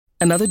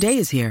Another day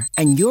is here,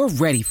 and you're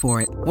ready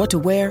for it. What to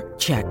wear?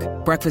 Check.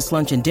 Breakfast,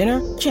 lunch, and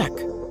dinner? Check.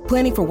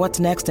 Planning for what's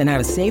next and how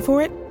to save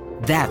for it?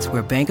 That's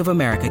where Bank of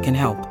America can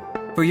help.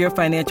 For your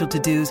financial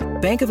to-dos,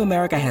 Bank of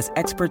America has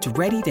experts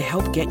ready to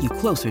help get you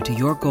closer to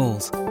your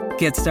goals.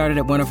 Get started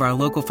at one of our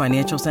local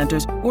financial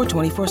centers or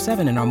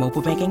 24/7 in our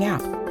mobile banking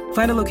app.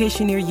 Find a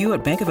location near you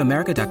at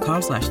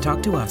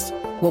bankofamerica.com/talktous.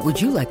 What would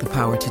you like the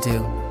power to do?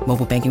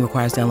 Mobile banking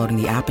requires downloading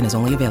the app and is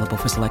only available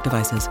for select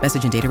devices.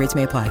 Message and data rates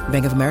may apply.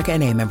 Bank of America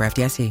NA, member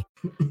FDIC.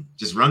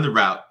 Just run the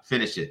route,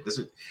 finish it.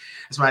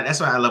 That's why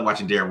I love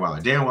watching Darren Waller.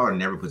 Darren Waller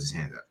never puts his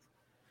hand up.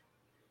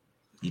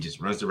 He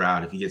just runs the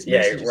route. If he gets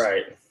missed,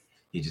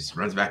 he just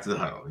runs back to the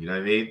huddle. You know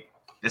what I mean?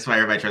 That's why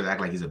everybody tries to act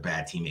like he's a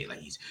bad teammate, like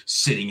he's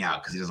sitting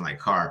out because he doesn't like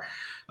Carr.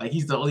 Like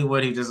he's the only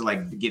one who doesn't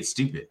like get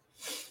stupid.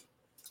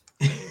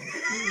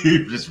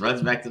 He just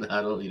runs back to the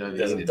huddle. You know what I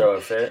mean? Doesn't throw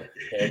a fit.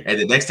 Yeah. And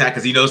the next time,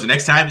 because he knows the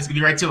next time it's gonna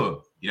be right to him.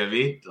 You know what I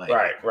mean? Like,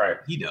 right.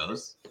 He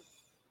knows.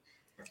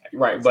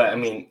 Right, but I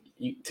mean,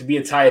 to be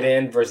a tight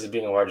end versus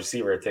being a wide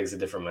receiver, it takes a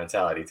different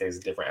mentality. It takes a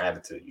different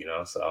attitude. You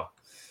know, so.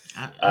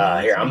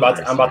 Here, I'm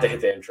about to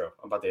hit the intro.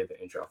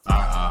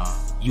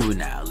 You are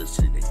now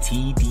listening to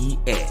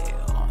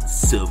TBL on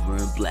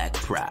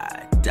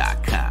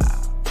silverandblackpride.com.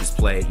 This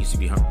play used to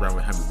be run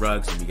with Henry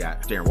Ruggs, and we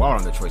got Darren Waller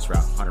on the choice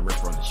route, Hunter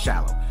Renfrow on the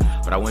shallow.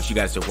 But I want you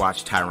guys to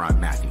watch Tyrann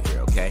Mathieu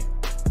here, okay?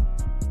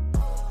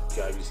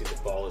 Guys, you see the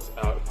ball is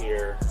out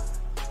here.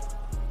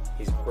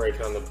 He's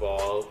breaking on the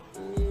ball.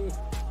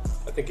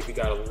 I think if he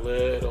got a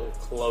little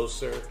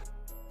closer.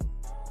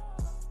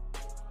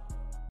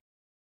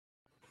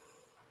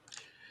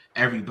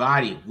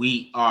 Everybody,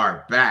 we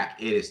are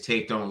back. It is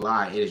Tape Don't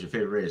Lie. It is your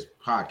favorite Raiders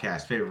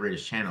podcast, favorite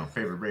Raiders channel,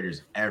 favorite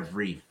Raiders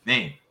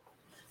everything.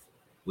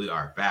 We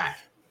are back.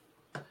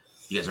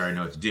 You guys already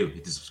know what to do.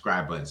 Hit the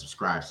subscribe button.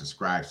 Subscribe.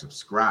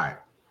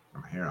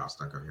 My hair all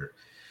stuck up here.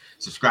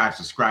 Subscribe. Hit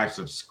the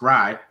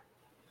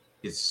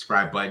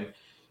subscribe button.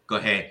 Go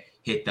ahead.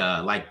 Hit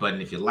the like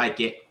button if you like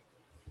it.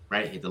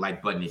 Right? Hit the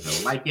like button if you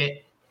like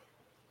it.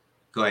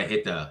 Go ahead.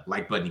 Hit the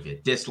like button if you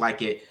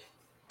dislike it.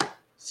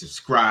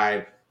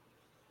 Subscribe.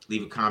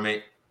 Leave a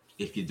comment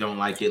if you don't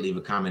like it. Leave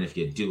a comment if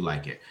you do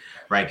like it.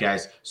 Right,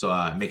 guys? So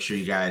make sure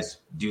you guys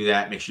do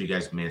that. Make sure you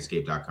guys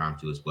manscaped.com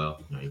too as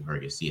well. You know, you're going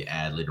to see an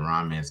ad later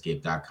on,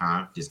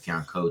 manscaped.com.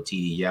 Discount code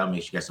TDL.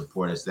 Make sure you guys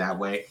support us that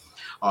way.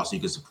 Also, you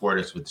can support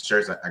us with the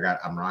shirts.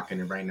 I'm rocking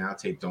it right now.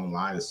 Tape Don't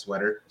Lie, the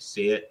sweater.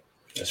 See it?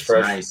 It's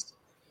fresh. Nice.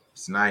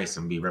 It's nice.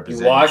 I'm going to be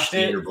representing. You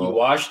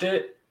washed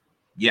it?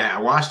 Yeah, I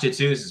washed it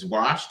too. This is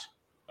washed.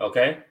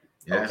 Okay.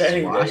 Yeah, okay, there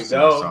you go.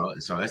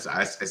 So it's all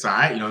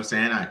right. You know what I'm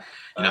saying? I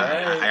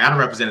got to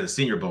represent the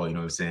Senior Bowl. You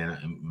know what I'm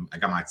saying? I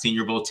got my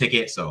Senior Bowl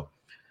ticket. So,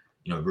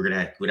 you know, we're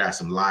gonna have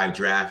some live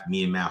draft.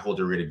 Me and Matt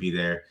Holder are gonna be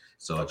there.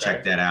 So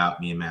check that out.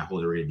 Me and Matt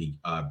Holder are gonna be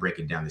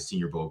breaking down the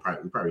Senior Bowl.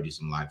 We probably do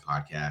some live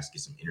podcasts,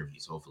 get some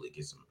interviews. Hopefully,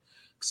 get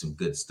some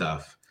good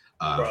stuff.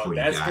 Bro, for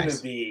that's you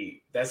guys.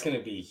 that's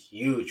gonna be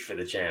huge for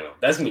the channel.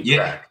 That's gonna be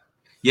crack.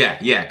 Yeah,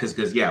 because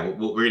we're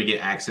gonna get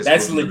access.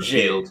 That's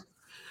legit.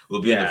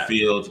 We'll be in the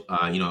field.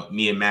 You know,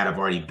 me and Matt have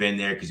already been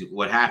there because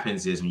what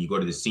happens is when you go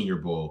to the Senior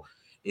Bowl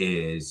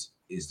is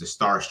the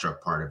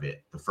starstruck part of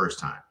it the first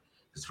time.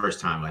 The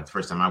first time I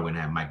went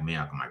and had Mike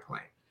Mayock on my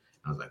plane.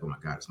 I was like, oh my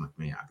God, it's Mike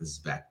Mayock. This is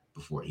back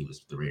before he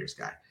was the Raiders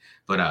guy.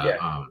 But you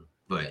know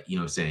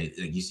what I'm saying?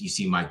 Like you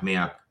see Mike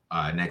Mayock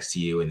next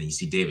to you, and then you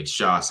see David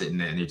Shaw sitting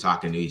there and they're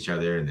talking to each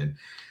other, and then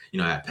you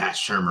know, have Pat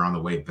Shurmur on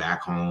the way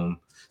back home.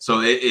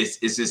 So it's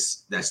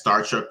just that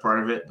starstruck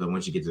part of it. But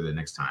once you get to the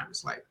next time,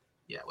 it's like,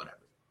 yeah, whatever.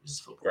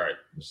 Right.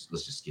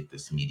 Let's just get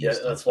this media. Yeah,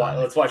 let's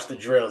watch the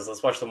drills.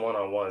 Let's watch the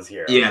one-on-ones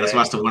here. Yeah, let's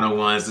watch the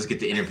one-on-ones. Let's get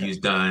the interviews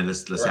done.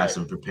 Let's have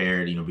some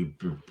prepared. You know,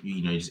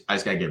 I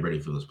just gotta get ready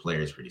for those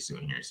players pretty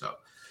soon here. So,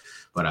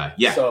 but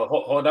yeah. So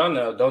hold on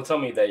now. Don't tell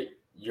me that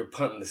you're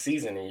punting the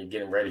season and you're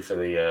getting ready for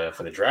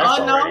the draft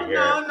already here.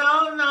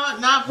 No,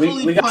 not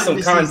fully. We got some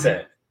content.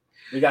 Season.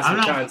 We got some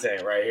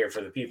content right here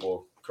for the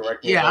people.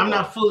 Correct me. Yeah, I'm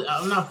not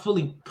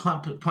fully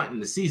punting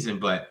the season,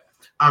 but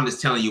I'm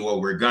just telling you what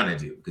we're gonna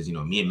do because you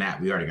know me and Matt,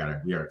 we're ready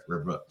to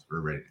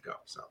go.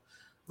 So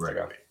we're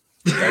ready.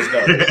 Let's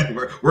go.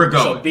 we're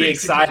going. So be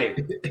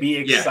excited. Be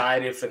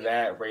excited for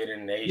that, Raider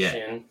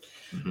Nation.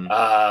 Yeah.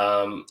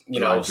 Mm-hmm. You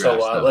know,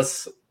 so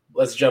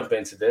let's jump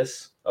into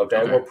this.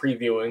 Okay, we're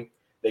previewing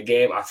the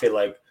game. I feel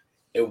like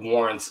it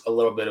warrants a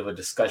little bit of a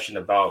discussion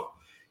about,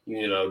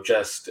 you know,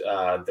 just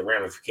the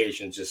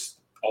ramifications, just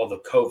all the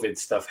COVID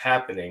stuff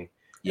happening,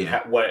 and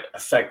what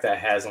effect that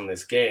has on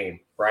this game,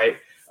 right?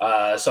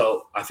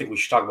 So I think we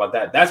should talk about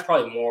that. That's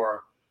probably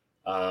more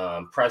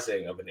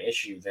pressing of an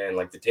issue than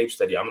like the tape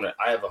study. I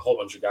have a whole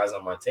bunch of guys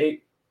on my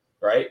tape,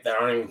 right, that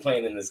aren't even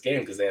playing in this game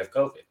because they have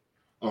COVID.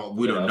 Oh,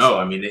 we don't know. So,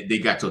 I mean, they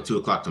got till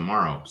 2:00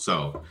 tomorrow,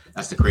 so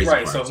that's the crazy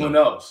part. Right. So who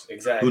knows?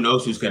 Exactly. Who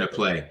knows who's going to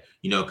play?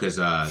 You know, because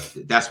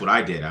that's what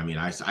I did. I mean,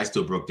 I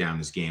still broke down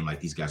this game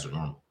like these guys are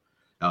normal.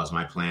 That was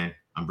my plan.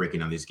 I'm breaking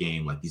down this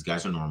game like these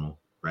guys are normal,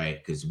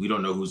 right? Because we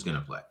don't know who's going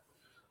to play.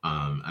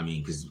 I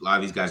mean, because a lot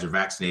of these guys are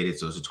vaccinated,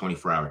 so it's a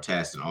 24-hour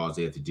test, and all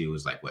they have to do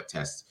is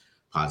test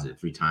positive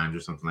 3 times or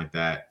something like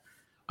that.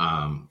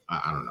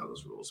 I don't know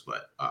those rules,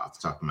 but off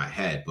the top of my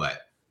head,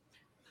 but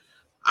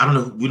I don't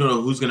know. We don't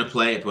know who's going to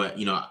play it, but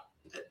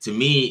to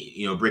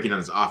me, breaking down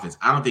this offense,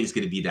 I don't think it's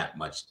going to be that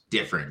much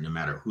different no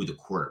matter who the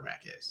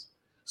quarterback is.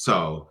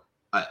 So,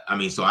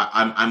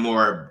 I'm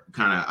more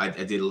kind of, I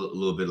did a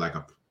little bit like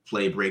a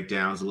play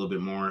breakdowns a little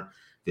bit more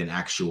than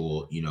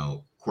actual,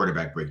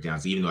 quarterback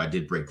breakdowns, even though I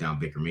did break down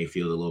Baker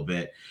Mayfield a little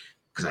bit,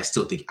 because I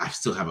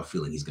still have a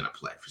feeling he's going to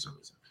play for some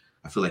reason.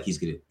 I feel like he's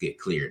going to get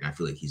cleared, and I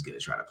feel like he's going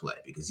to try to play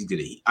because he's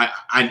going to.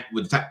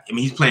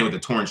 He's playing with a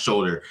torn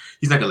shoulder.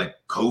 He's not going to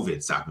let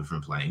COVID stop him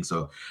from playing.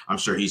 So I'm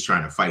sure he's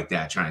trying to fight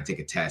that, trying to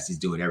take a test. He's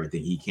doing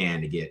everything he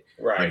can to get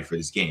ready for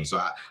this game. So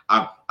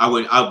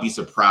I'll be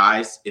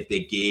surprised if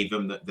they gave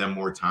them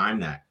more time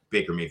that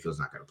Baker Mayfield's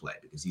not going to play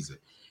because he's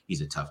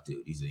a tough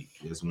dude.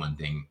 That's one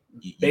thing.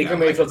 Baker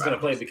Mayfield's going to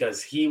play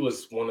because he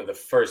was one of the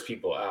first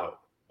people out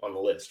on the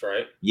list,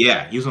 right?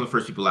 Yeah, he was one of the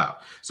first people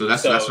out. So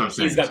that's what I'm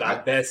saying. He's got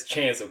the best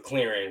chance of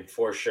clearing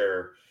for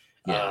sure.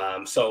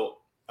 Yeah. All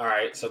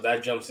right. So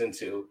that jumps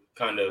into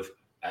kind of,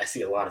 I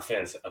see a lot of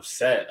fans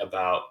upset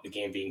about the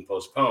game being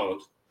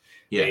postponed.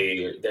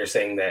 Yeah. They're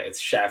saying that it's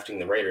shafting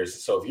the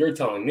Raiders. So if you're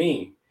telling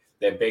me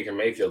that Baker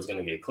Mayfield's going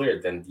to get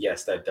cleared, then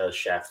yes, that does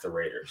shaft the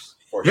Raiders.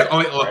 For sure,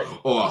 right?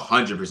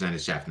 100%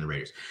 is shafting the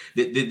Raiders.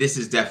 This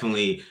is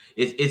definitely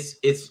it's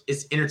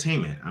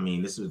entertainment. I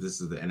mean, this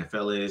is the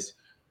NFL is.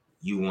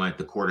 You want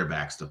the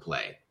quarterbacks to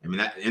play. I mean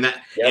and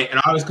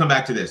I always come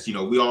back to this.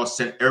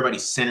 Everybody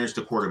centers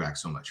the quarterback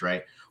so much,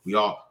 right? We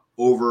all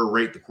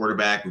overrate the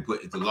quarterback. We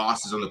put the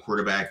losses on the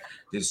quarterback.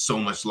 There's so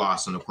much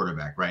loss on the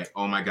quarterback, right?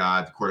 Oh my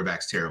God, the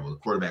quarterback's terrible. The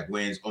quarterback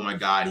wins. Oh my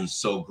God, he's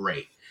so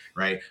great,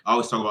 right? I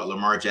always talk about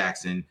Lamar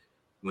Jackson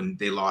when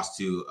they lost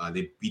to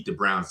they beat the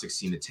Browns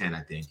 16-10.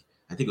 I think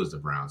it was the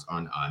Browns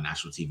on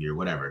national TV or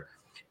whatever,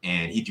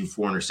 and he threw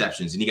 4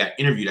 interceptions and he got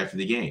interviewed after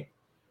the game,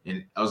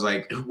 and I was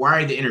like,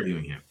 why are they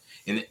interviewing him?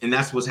 And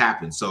that's what's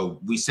happened.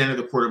 So we center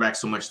the quarterback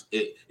so much.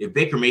 If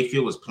Baker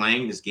Mayfield was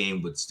playing, this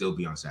game would still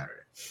be on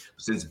Saturday.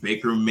 Since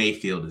Baker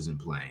Mayfield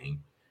isn't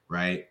playing,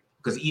 right?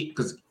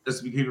 Because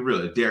let's be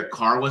real, if Derek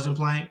Carr wasn't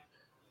playing,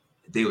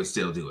 they would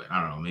still do it.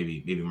 I don't know.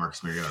 Maybe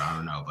Marcus Mariota. I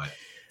don't know. But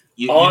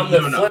on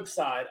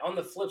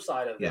the flip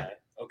side of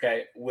that,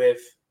 okay,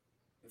 with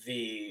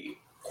the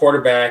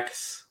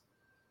quarterbacks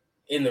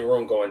in the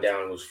room going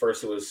down, it was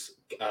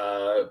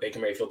Baker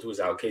Mayfield who was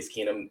out. Case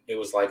Keenum. It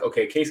was like,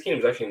 okay, Case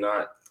Keenum's actually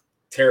not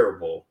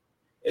terrible.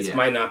 It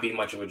might not be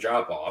much of a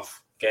drop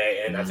off.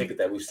 Okay. And I think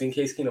that we've seen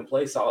Case Keenum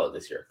play solid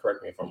this year.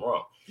 Correct me if I'm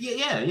wrong.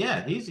 Yeah.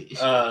 He went to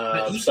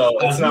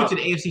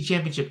the AFC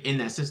Championship in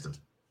that system.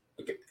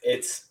 Okay.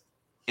 It's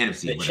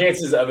NFC. The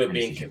chances of it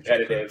being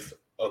competitive.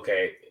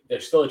 Okay.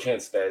 There's still a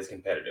chance that it's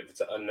competitive.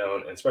 It's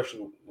unknown. And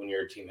especially when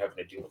you're a team having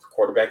to deal with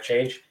quarterback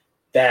change,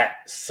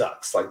 that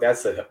sucks. Like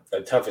that's the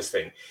toughest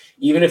thing.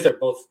 Even if they're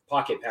both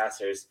pocket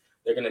passers,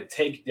 they're going to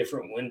take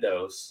different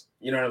windows.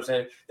 You know what I'm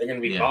saying? They're going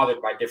to be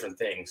bothered by different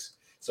things.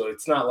 So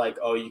it's not like,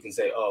 you can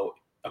say,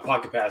 a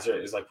pocket passer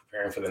is like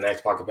preparing for the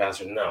next pocket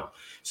passer. No.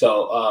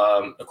 So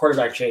a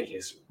quarterback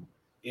change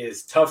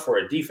is tough for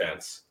a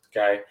defense.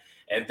 Okay.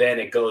 And then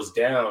it goes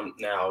down.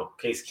 Now,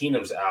 Case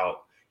Keenum's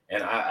out.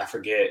 And I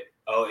forget,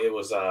 it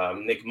was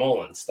Nick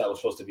Mullins that was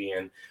supposed to be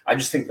in. I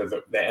just think that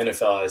the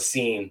NFL has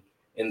seen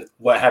in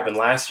what happened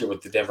last year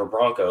with the Denver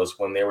Broncos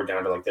when they were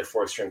down to like their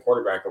 4th string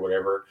quarterback or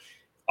whatever.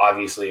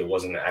 Obviously, it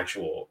wasn't an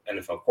actual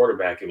NFL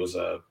quarterback. It was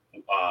a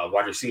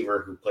wide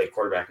receiver who played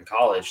quarterback in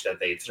college that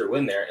they threw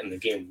in there, and the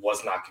game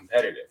was not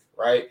competitive,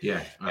 right?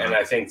 Yeah. And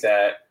I think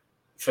that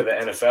for the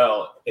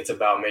NFL, it's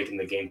about making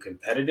the game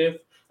competitive.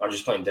 I'm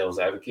just playing devil's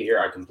advocate here.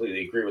 I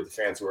completely agree with the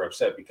fans who are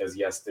upset because,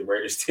 yes, the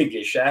Raiders did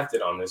get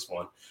shafted on this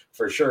one.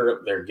 For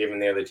sure, they're giving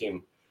the other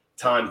team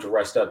time to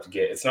rest up to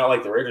get – it's not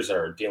like the Raiders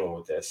are dealing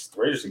with this. The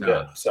Raiders are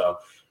good. So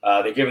 –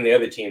 they're giving the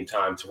other team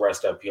time to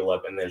rest up, heal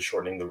up, and then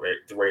shortening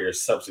the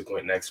Raiders'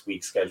 subsequent next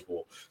week's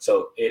schedule.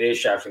 So it is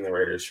shafting the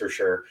Raiders for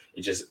sure.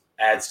 It just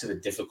adds to the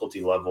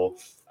difficulty level.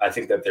 I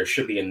think that there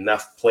should be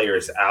enough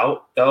players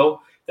out,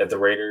 though, that the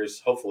Raiders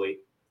hopefully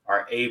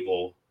are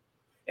able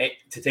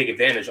to take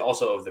advantage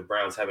also of the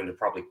Browns having to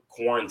probably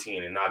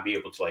quarantine and not be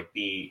able to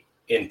be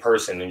in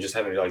person and just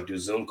having to do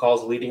Zoom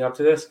calls leading up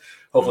to this.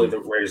 Hopefully the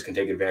Raiders can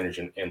take advantage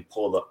and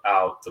pull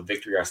out the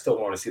victory. I still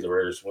want to see the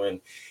Raiders win,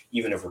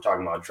 even if we're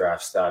talking about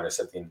draft status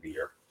at the end of the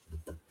year.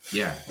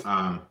 Yeah.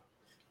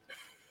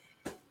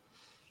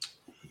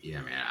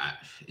 Man.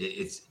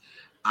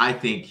 I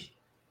think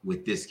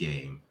with this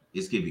game,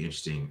 it's going to be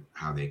interesting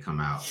how they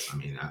come out. I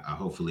mean, I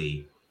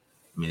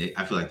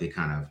feel like they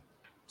kind of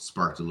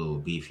sparked a little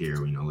beef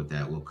here, with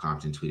that Will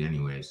Compton tweet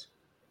anyways.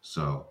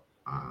 So,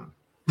 I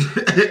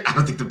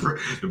don't think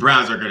the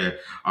Browns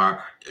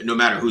are no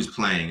matter who's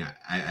playing.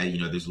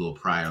 There's a little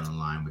pride on the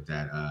line with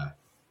that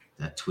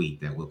tweet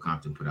that Will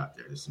Compton put out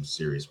there. There's some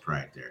serious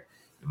pride there,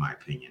 in my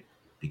opinion,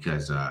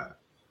 because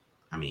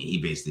he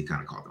basically kind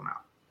of called them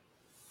out.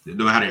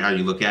 No matter how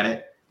you look at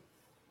it,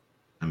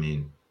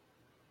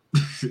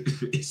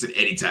 he said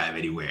anytime,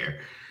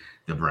 anywhere,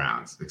 the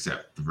Browns,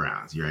 except the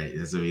Browns. You're right.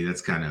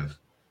 That's kind of.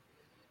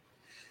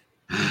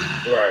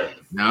 Right.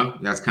 No,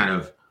 that's kind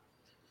of,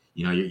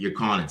 you're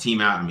calling a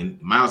team out. I mean,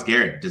 Myles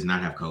Garrett does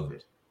not have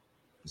COVID.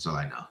 That's all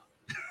I know.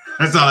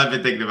 That's all I've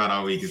been thinking about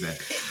all week is that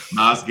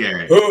Myles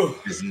Garrett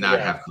does not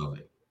have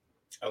COVID.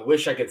 I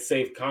wish I could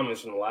save comments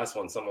from the last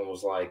one. Someone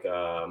was like,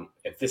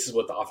 if this is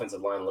what the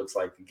offensive line looks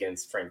like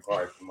against Frank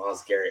Clark,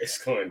 Myles Garrett is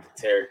going to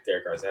tear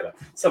Derek Carr's head up.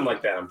 Something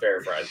like that. I'm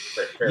paraphrasing.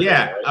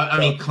 Yeah. Right? I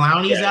mean,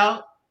 Clowney's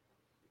out.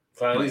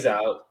 Clowney's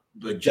out.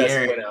 But just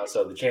went out.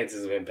 So the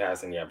chances of him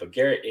passing, But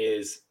Garrett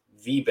is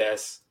the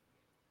best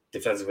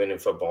defensive end in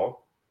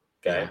football.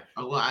 Okay.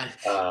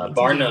 Yeah.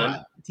 Bar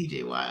none.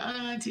 TJ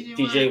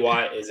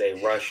Watt is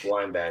a rush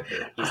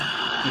linebacker.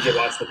 TJ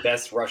Watt's the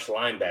best rush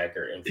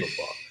linebacker in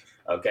football.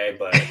 Okay,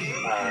 but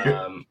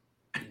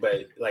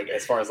like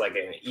as far as like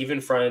an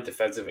even fronted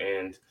defensive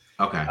end,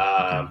 who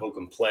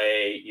can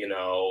play,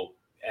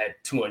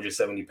 at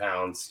 270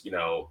 pounds,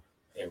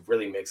 and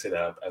really mix it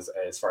up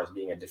as far as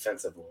being a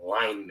defensive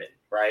lineman,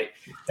 right?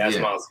 That's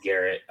Myles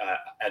Garrett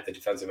at the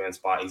defensive end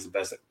spot. He's the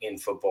best in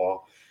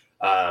football.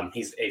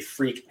 He's a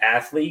freak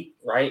athlete,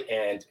 right?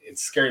 And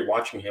it's scary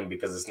watching him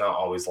because it's not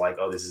always like,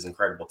 oh, this is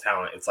incredible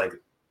talent. It's like,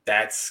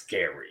 that's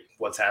scary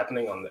what's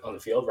happening on the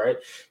field, right?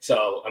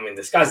 So, I mean,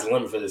 the sky's the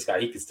limit for this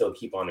guy. He can still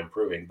keep on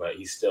improving, but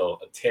he's still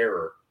a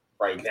terror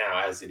right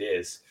now as it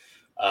is.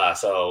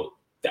 So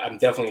I'm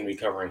definitely going to be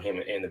covering him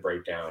in the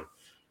breakdown.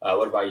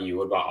 What about you?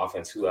 What about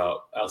offense? Who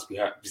else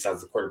besides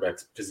the quarterback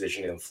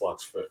position in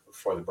flux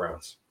for the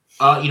Browns?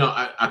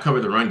 I cover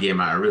the run game.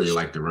 I really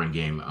like the run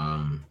game.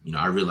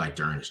 I really like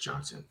D'Ernest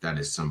Johnson. That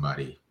is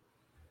somebody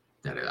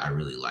that I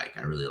really like.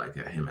 I really like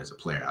him as a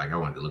player. Like I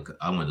wanted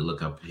to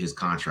look up his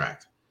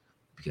contract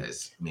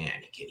because man,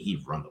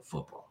 he run the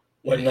football.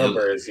 What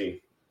number is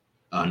he?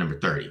 Number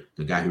 30,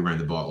 the guy who ran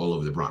the ball all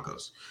over the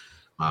Broncos.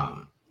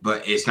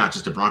 But it's not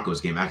just the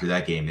Broncos game. After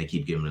that game, they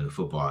keep giving him the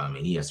football. I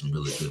mean, he had some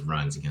really good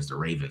runs against the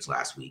Ravens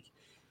last week.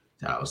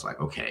 So I was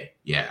like, okay,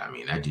 yeah, I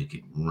mean, that dude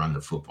can run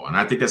the football. And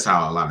I think that's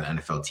how a lot of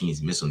NFL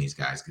teams miss on these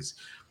guys because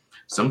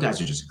some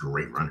guys are just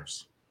great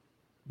runners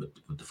with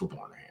the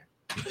football in their hand.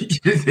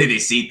 They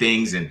see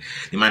things and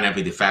they might not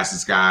be the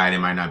fastest guy. They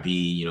might not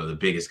be, the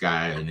biggest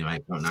guy, and they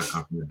might not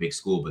come from a big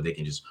school, but they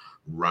can just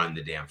run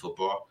the damn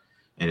football.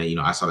 And,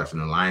 I saw that from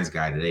the Lions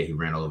guy today. He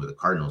ran all over the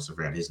Cardinals. I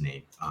forgot his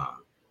name.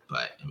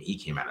 But I mean, he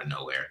came out of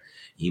nowhere.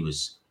 He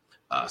was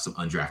some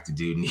undrafted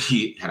dude, and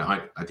he had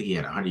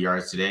 100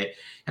 yards today,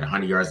 had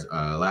 100 yards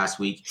last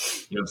week.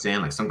 You know what I'm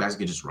saying? Like some guys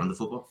can just run the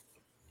football,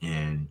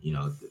 and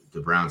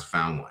the Browns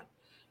found one.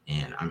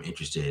 And I'm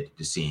interested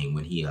to seeing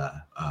what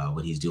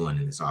he's doing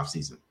in this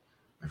offseason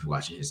after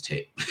watching his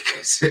tape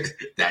because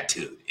that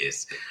dude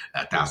is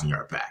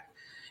 1,000-yard back.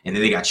 And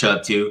then they got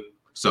Chubb too.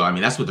 So I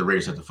mean, that's what the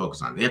Raiders have to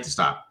focus on. They have to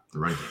stop the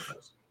run game.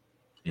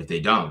 If they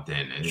don't,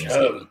 then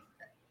Chubb.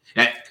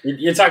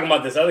 You're talking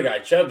about this other guy.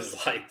 Chubb is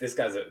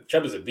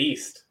a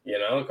beast.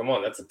 Come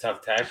on, that's a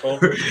tough tackle.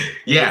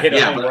 Hit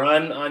a home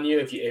run on you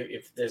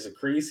if there's a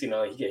crease. He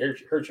can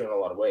hurt you in a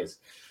lot of ways.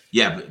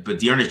 Yeah, but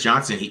D'Ernest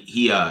Johnson,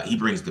 he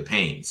brings the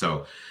pain.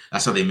 So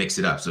that's how they mix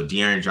it up. So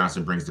D'Ernest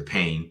Johnson brings the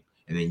pain,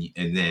 and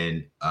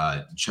then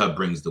Chubb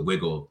brings the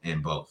wiggle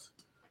in both.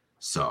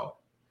 So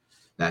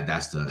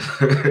that's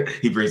the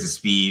he brings the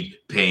speed,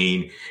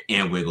 pain,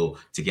 and wiggle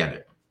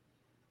together.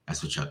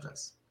 That's what Chubb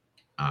does.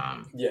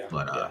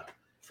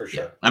 For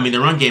sure. Yeah. I mean, the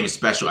run game is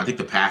special. I think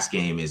the pass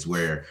game is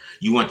where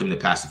you want them to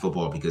pass the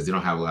football because they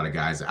don't have a lot of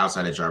guys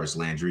outside of Jarvis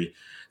Landry.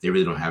 They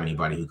really don't have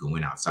anybody who can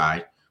win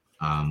outside.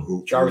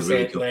 Jarvis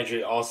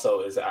Landry also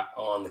is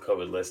on the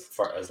COVID list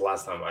as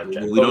last time I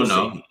checked. We don't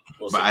know,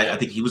 but I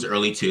think he was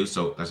early too.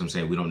 So that's what I'm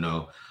saying. We don't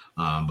know.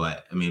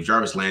 But I mean, if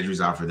Jarvis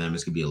Landry's out for them,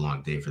 it's gonna be a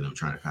long day for them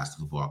trying to pass the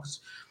football because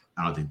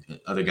I don't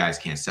think other guys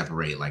can't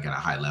separate like at a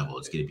high level.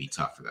 It's gonna be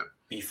tough for them.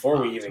 Before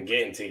we even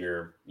get into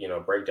your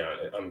breakdown,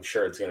 I'm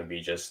sure it's gonna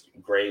be just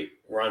great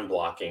run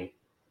blocking,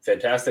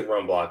 fantastic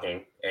run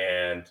blocking,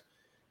 and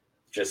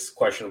just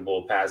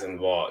questionable passing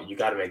the ball. You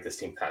got to make this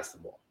team pass the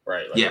ball,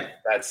 right?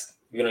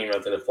 You don't even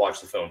have to watch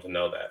the film to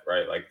know that,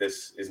 right? Like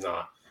this is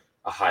not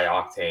a high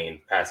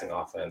octane passing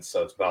offense,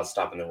 so it's about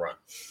stopping the run.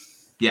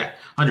 Yeah,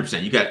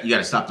 100%. You got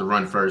to stop the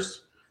run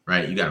first,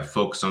 right? You got to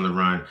focus on the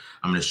run.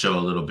 I'm going to show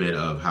a little bit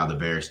of how the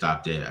Bears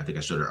stopped it. I think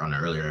I showed it on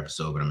an earlier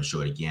episode, but I'm going to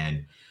show it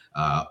again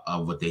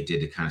of what they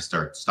did to kind of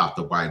stop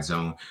the wide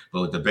zone.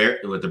 But what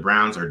the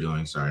Browns are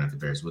doing, sorry, not the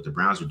Bears, what the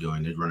Browns are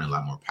doing, they're running a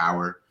lot more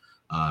power,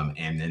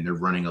 and then they're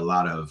running a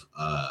lot of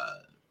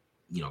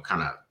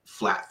kind of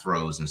flat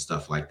throws and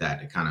stuff like that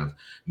to kind of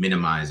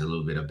minimize a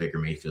little bit of Baker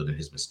Mayfield and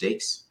his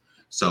mistakes.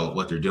 So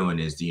what they're doing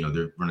is,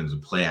 they're running the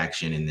play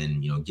action and then,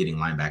 getting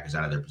linebackers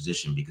out of their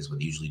position because what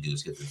they usually do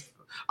is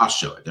I'll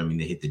show it. I mean,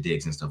 they hit the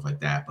digs and stuff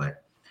like that.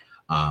 But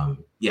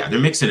they're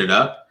mixing it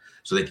up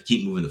so they can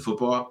keep moving the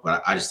football.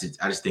 But I just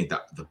think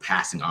that the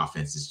passing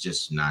offense is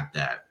just not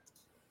that,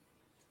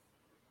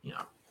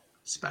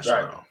 special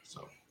at all.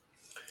 So.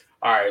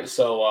 All right.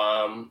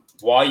 So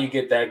while you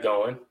get that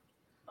going,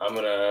 I'm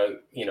going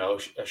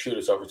to, shoot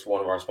us over to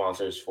one of our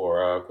sponsors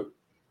for a quick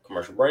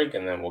commercial break,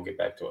 and then we'll get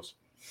back to us.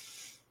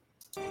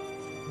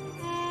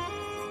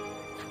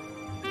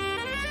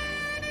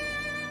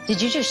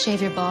 Did you just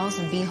shave your balls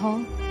and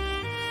beehole?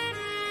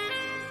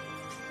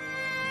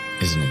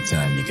 Isn't it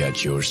time you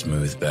got your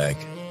smooth back?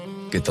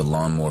 Get the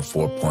Lawnmower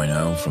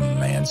 4.0 from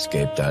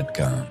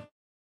Manscaped.com.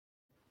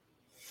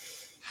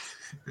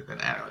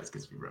 That always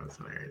gets me, bro. It's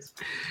hilarious.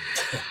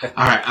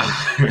 All right.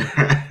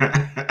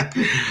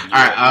 You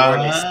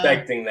weren't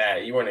expecting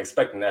that. You weren't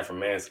expecting that from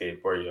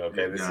Manscaped, were you?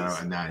 Okay.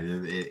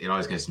 It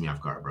always gets me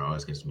off guard, bro.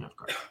 Always gets me off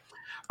guard.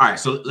 All right,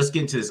 so let's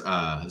get into this.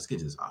 Let's get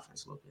into this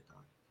offense a little bit, dog.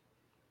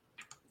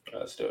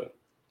 Let's do it.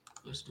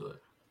 Let's do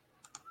it.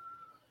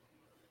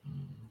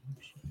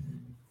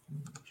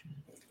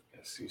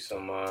 Let's see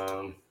some.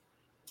 All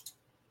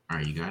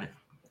right, you got it.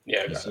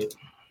 Yeah, I got it.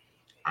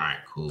 All right,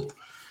 cool.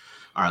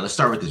 All right, let's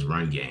start with this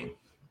run game.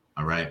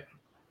 All right.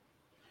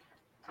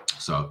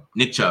 So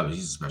Nick Chubb,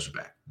 he's a special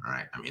back. All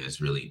right. I mean, there's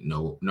really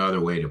no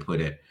other way to put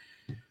it.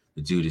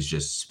 The dude is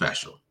just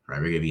special, right?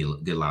 We're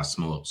gonna get a lot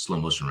of slow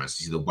motion runs.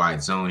 You see the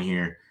wide zone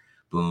here,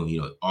 boom.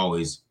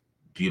 Always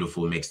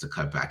beautiful, makes the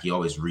cutback. He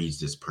always reads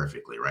this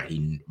perfectly, right?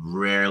 He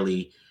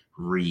rarely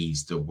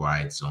reads the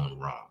wide zone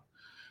wrong.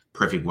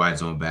 Perfect wide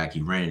zone back.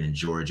 He ran it in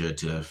Georgia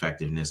to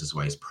effectiveness. That's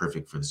why he's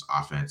perfect for this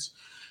offense.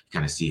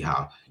 Kind of see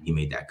how he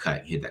made that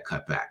cut, hit that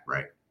cut back,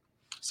 right?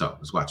 So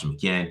let's watch him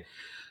again.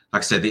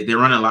 Like I said, they're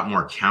running a lot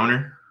more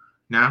counter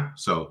now.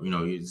 So,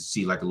 you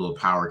see like a little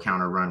power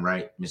counter run,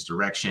 right?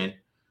 Misdirection,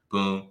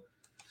 boom.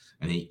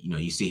 And then,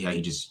 you see how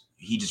he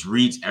just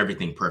reads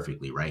everything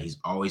perfectly, right? He's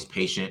always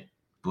patient,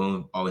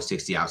 boom, always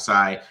takes the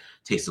outside,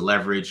 takes the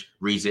leverage,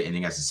 reads it, and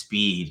then has the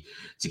speed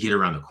to get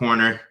around the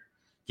corner,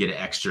 get an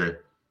extra,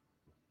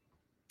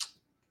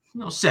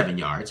 7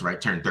 yards, right?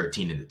 Turn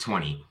 13 into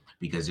 20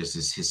 because this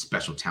is his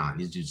special talent.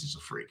 This dude's just a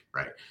freak,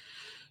 right?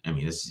 I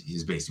mean,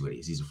 he's basically what he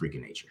is. He's a freak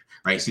of nature,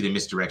 right? See the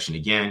misdirection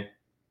again,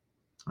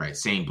 right?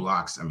 Same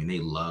blocks. I mean, they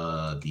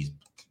love these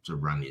to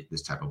run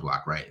this type of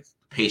block, right?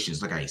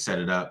 Patience. Look how he set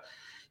it up.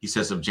 He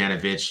sets up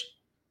Janovich,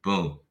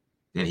 boom.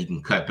 Then he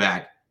can cut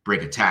back,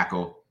 break a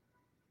tackle,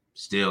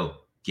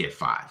 still get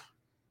 5.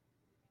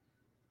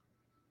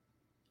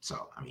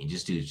 So, I mean,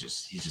 this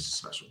dude's he's just a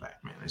special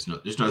back, man. There's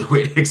no other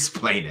way to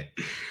explain it.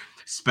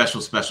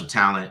 Special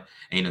talent.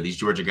 And, these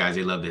Georgia guys,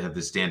 they love to have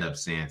this stand-up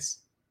stance.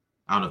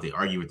 I don't know if they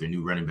argue with their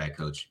new running back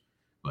coach,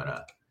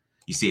 but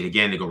you see it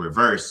again. They go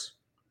reverse,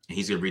 and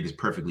he's going to read this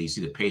perfectly. You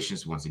see the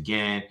patience once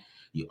again.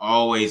 He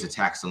always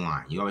attacks the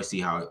line. You always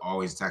see how he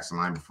always attacks the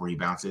line before he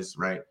bounces,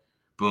 right?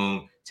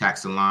 Boom,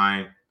 attacks the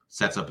line,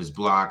 sets up his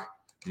block.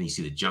 Then you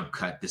see the jump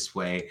cut this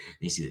way. Then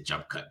you see the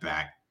jump cut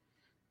back.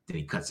 Then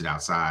he cuts it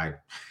outside.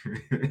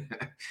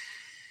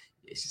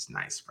 It's just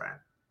nice, Brad.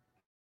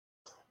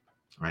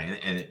 Right,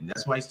 and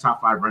that's why he's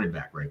top 5 running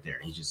back right there.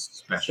 He's just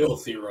special.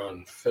 Filthy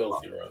run.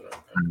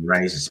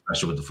 Right, he's just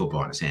special with the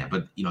football in his hand.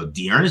 But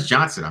D'Ernest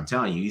Johnson, I'm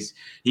telling you,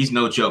 he's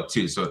no joke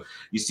too. So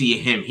you see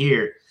him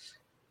here.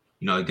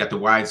 He got the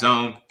wide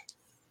zone.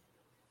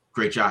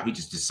 Great job. He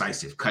just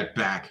decisive, cut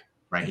back.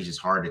 Right, he's just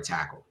hard to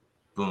tackle.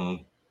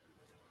 Boom.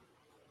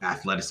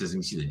 Athleticism.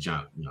 You see the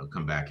jump.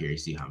 Come back here. You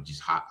see how he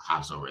just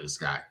hops over this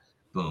guy.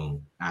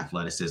 Boom.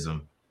 Athleticism,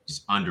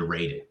 just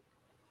underrated.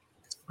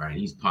 Right,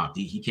 he's pumped.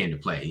 He came to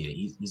play.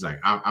 He's like,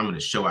 I'm going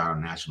to show out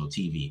on national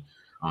TV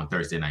on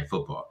Thursday Night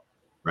Football.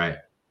 Right,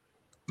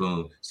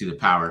 boom. See the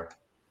power.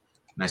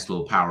 Nice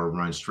little power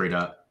run straight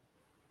up.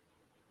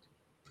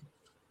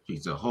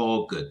 He's a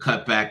hole. Good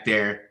cutback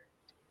there.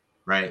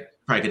 Right,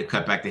 probably could have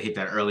cut back to hit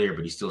that earlier,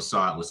 but he still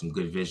saw it with some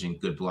good vision,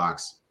 good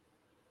blocks.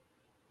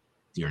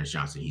 D'Ernest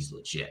Johnson, he's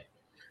legit.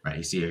 Right,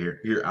 you see it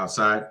here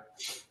outside. A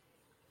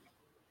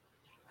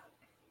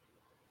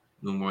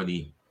little more of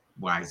the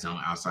wide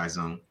zone, outside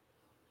zone.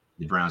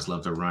 The Browns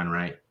love to run,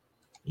 right?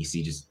 You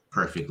see just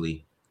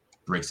perfectly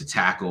breaks a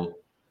tackle,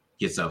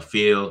 gets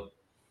upfield. Like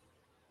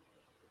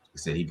I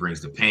said, he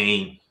brings the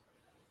pain.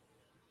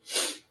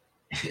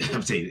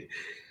 I'm telling you,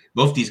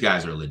 both these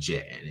guys are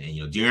legit.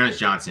 And D'Ernest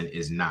Johnson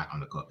is not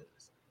on the COVID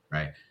list,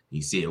 right?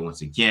 You see it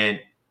once again.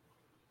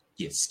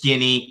 Gets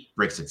skinny,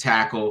 breaks a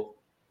tackle.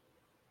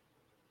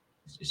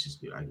 It's just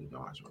good. I can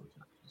go watch all the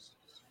time.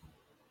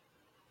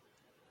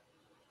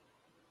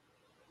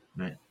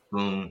 Right?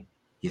 Boom.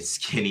 Gets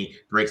skinny,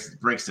 breaks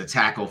the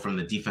tackle from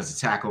the defensive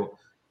tackle.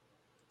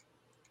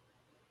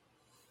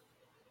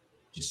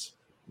 Just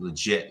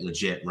legit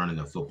running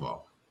the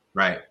football,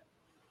 right?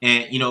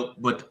 And,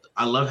 but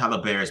I love how the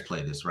Bears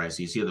play this, right?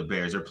 So you see how the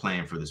Bears are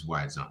playing for this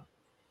wide zone,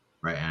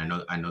 right?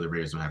 And I know the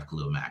Raiders don't have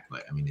Khalil Mack,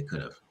 but, I mean, they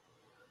could have.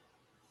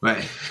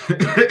 But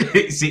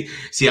see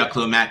how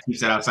Khalil Mack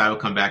keeps that outside. We'll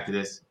come back to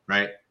this,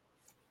 right?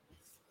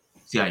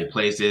 See how he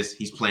plays this.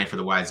 He's playing for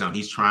the wide zone.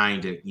 He's trying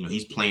to,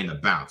 he's playing the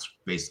bounce,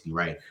 basically,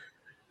 right?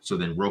 So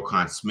then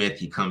Roquan Smith,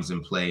 he comes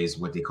and plays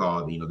what they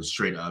call, the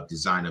straight up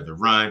design of the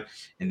run.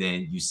 And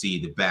then you see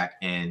the back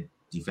end,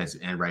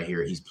 defensive end right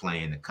here. He's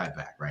playing the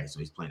cutback, right? So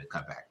he's playing the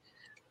cutback.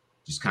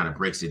 Just kind of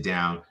breaks it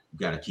down. You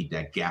got to keep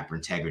that gap or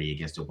integrity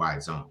against the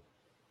wide zone.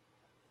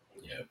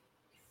 Yep.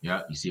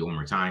 Yep. You see it one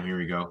more time. Here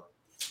we go.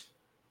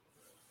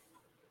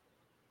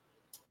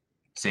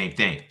 Same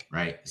thing,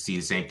 right? See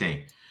the same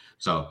thing.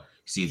 So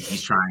see,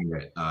 he's trying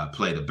to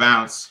play the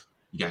bounce.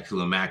 You got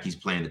Khalil Mack. He's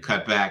playing the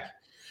cutback.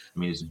 I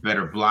mean, there's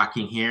better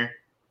blocking here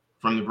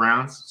from the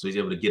Browns, so he's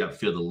able to get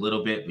upfield a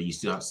little bit, but you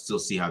still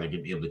see how they're going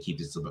to be able to keep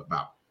this to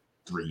about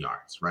 3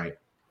 yards, right?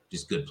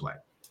 Just good play.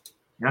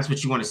 And that's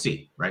what you want to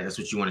see, right? That's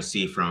what you want to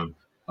see from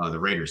the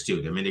Raiders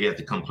too. I mean, they have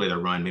to come play their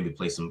run, maybe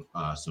play some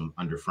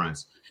under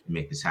fronts and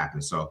make this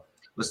happen. So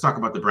let's talk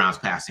about the Browns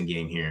passing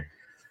game here,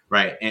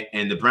 right?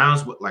 And the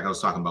Browns, like I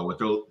was talking about,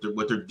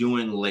 what they're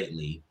doing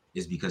lately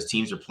is because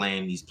teams are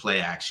playing these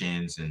play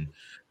actions and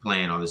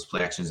playing all these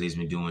play actions they've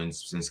been doing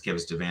since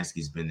Kevin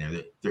Stefanski's been there.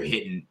 They're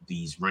hitting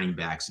these running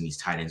backs and these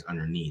tight ends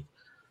underneath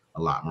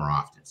a lot more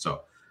often.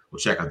 So we'll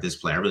check out this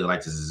play. I really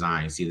like this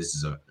design. See, this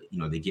is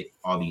they get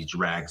all these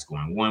drags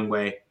going one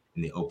way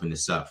and they open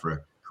this up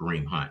for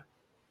Kareem Hunt.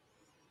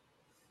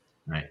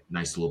 Right,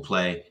 nice little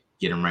play.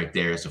 Get him right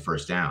there. It's a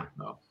first down,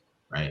 though,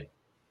 right?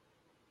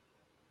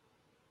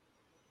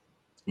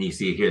 And you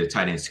see it here, the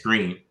tight end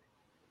screen.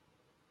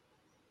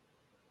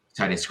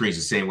 Tight end screen's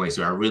the same way.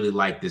 So I really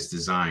like this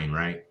design,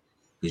 right?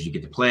 Because you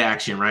get the play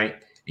action, right?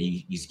 And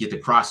you get the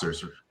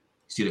crossers. You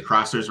see the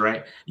crossers,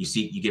 right?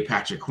 You get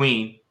Patrick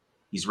Queen.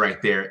 He's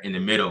right there in the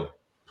middle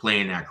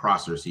playing that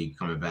crosser. So you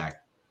coming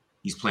back.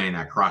 He's playing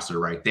that crosser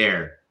right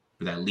there,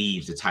 but that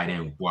leaves the tight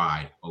end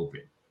wide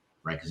open,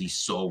 right? Because he's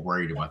so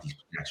worried about these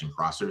action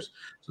crossers.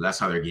 So that's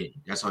how they're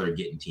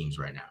getting teams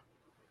right now.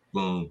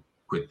 Boom,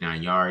 quick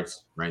 9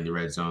 yards, right in the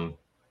red zone.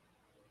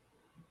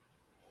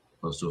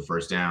 Close to a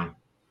first down.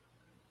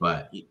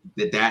 But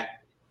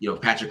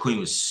Patrick Queen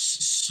was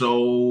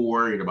so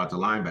worried about the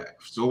linebacker,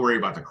 so worried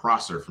about the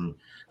crosser from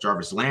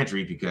Jarvis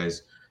Landry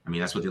because, I mean,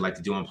 that's what they like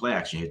to do on play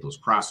action, hit those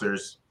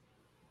crossers,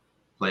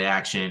 play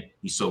action.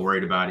 He's so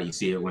worried about it. You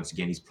see it once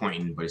again, he's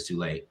pointing, but it's too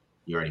late.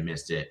 You already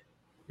missed it.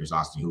 There's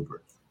Austin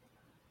Hooper.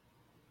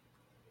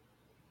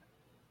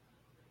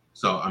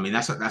 So, I mean,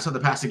 that's how the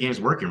passing game is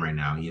working right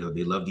now.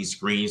 They love these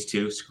screens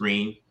too.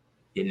 Screen,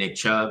 get Nick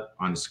Chubb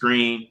on the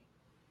screen.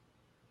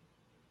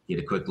 Get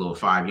a quick little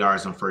 5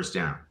 yards on first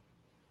down.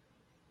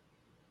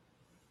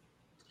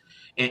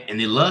 And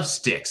they love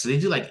sticks. So they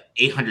do like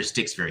 800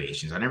 sticks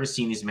variations. I've never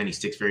seen this many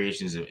sticks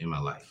variations in my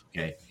life,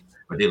 okay?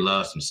 But they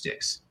love some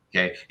sticks,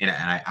 okay? And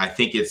I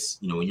think it's,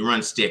 when you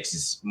run sticks,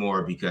 it's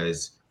more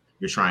because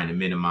you're trying to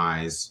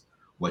minimize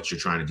what you're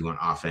trying to do on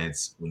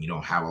offense when you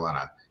don't have a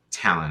lot of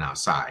talent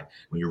outside,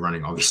 when you're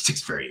running all these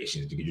sticks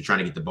variations, because you're trying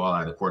to get the ball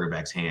out of the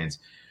quarterback's hands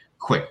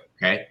quick,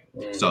 okay?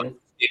 Mm-hmm. So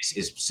sticks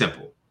is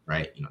simple.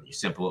 Right, your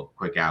simple,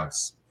 quick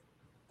outs,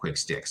 quick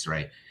sticks,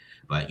 right?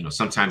 But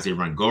sometimes they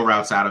run go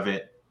routes out of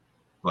it.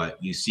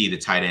 But you see the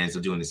tight ends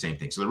are doing the same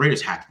thing. So the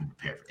Raiders have to be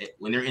prepared for it.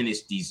 When they're in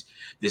this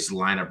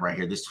lineup right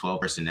here, this 12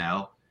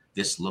 personnel,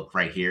 this look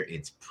right here,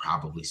 it's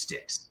probably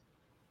sticks.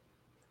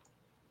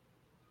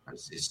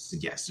 It's a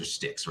guess. They're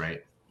sticks,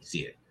 right? You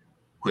see it.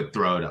 Quick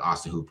throw to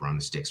Austin Hooper on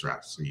the sticks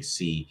route. So you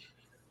see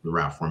the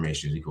route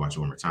formations. You can watch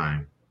it one more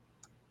time.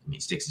 I mean,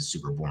 sticks is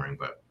super boring,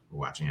 but we're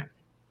watching it.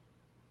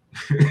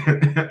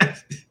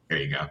 There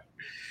you go.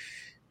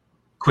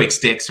 Quick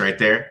sticks right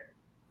there.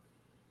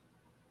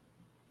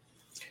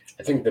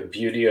 I think the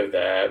beauty of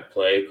that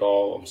play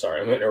call, I'm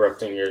sorry, I'm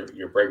interrupting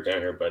your breakdown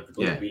here, but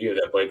the beauty of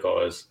that play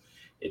call is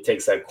it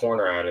takes that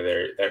corner out of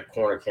there. That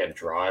corner can't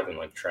drive and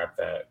trap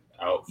that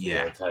out for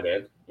the tight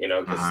end,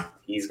 because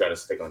he's got to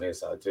stick on his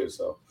side too.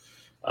 So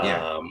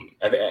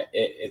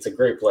it's a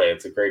great play.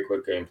 It's a great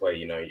quick game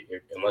play.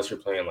 Unless you're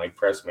playing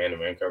press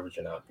man-to-man coverage,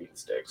 you're not beating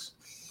sticks.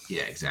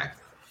 Yeah,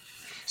 exactly.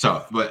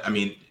 So, but I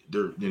mean,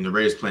 the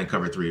Raiders playing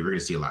cover 3, we're going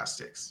to see a lot of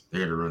sticks. They're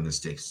going to run the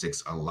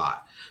sticks a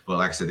lot. But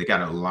like I said, they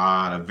got a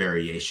lot of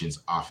variations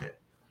off it,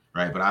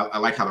 right? But I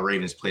like how the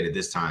Ravens played it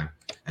this time.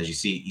 As you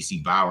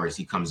see Bowers,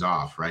 he comes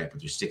off, right? But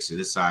there's sticks to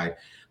this side.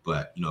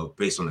 But,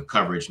 based on the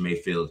coverage,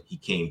 Mayfield, he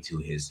came to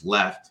his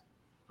left,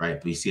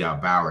 right? But you see how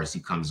Bowers, he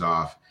comes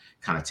off,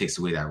 kind of takes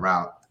away that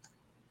route,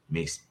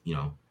 makes,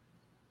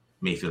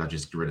 Mayfield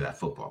just get rid of that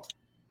football.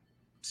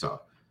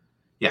 So,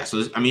 yeah,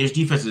 so there's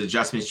defensive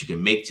adjustments you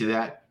can make to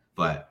that.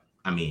 But,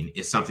 I mean,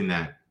 it's something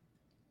that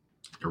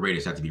the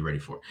Raiders have to be ready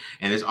for.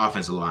 And this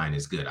offensive line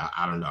is good.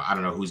 I don't know. I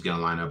don't know who's going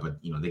to line up, but,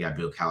 they got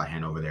Bill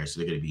Callahan over there. So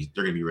they're going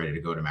to be ready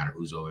to go no matter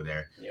who's over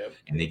there. Yep.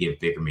 And they give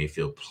Baker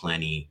Mayfield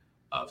plenty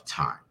of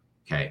time.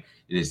 Okay.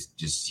 It is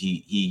just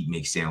he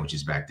makes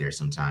sandwiches back there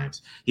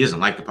sometimes. He doesn't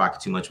like the pocket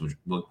too much, which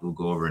we'll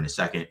go over in a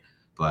second.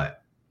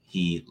 But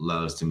he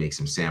loves to make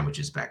some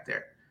sandwiches back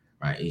there.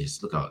 Right. He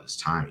just look at all this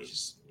time. He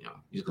just,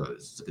 look at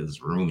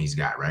this room he's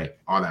got, right?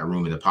 All that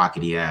room in the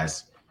pocket he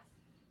has.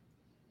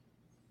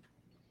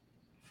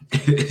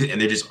 And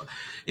they're just,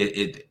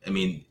 I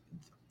mean,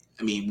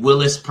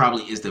 Willis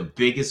probably is the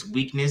biggest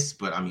weakness,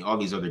 but I mean, all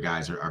these other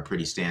guys are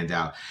pretty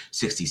standout.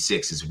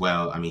 66 as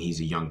well. I mean, he's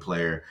a young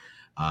player.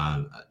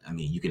 I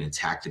mean, you can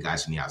attack the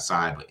guys from the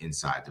outside, but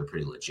inside they're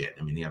pretty legit.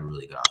 I mean, they have a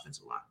really good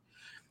offensive line.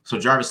 So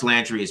Jarvis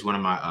Landry is one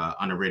of my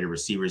underrated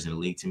receivers in the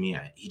league to me.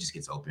 He just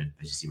gets open.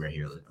 As you see right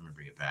here, I'm gonna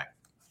bring it back.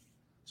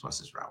 So watch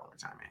this route one more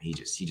time, man. He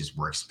just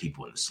works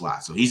people in the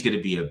slot. So he's going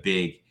to be a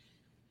big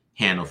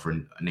handle for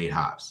Nate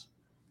Hobbs.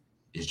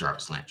 Is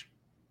Jarvis Landry,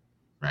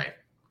 right?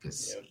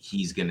 because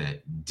he's going to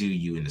do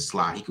you in the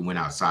slot. He can win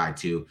outside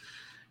too.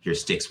 Here's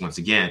Sticks once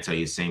again. Tell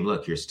you the same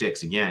look. Here's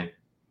Sticks again.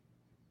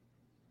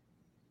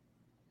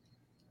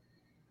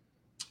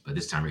 But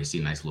this time we're going to see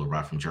a nice little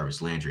route from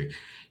Jarvis Landry.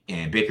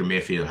 And Baker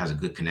Mayfield has a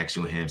good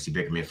connection with him. See,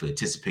 Baker Mayfield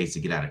anticipates to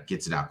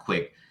gets it out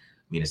quick.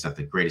 I mean, it's not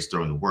the greatest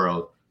throw in the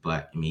world,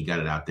 but I mean, he got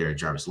it out there,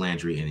 Jarvis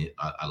Landry. And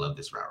I love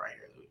this route right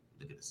here.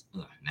 Look at this.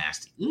 Ugh,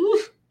 nasty.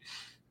 Ooh.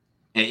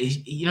 And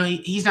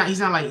he's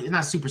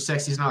not super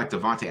sexy. He's not like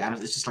Devontae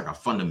Adams. It's just like a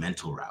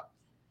fundamental route.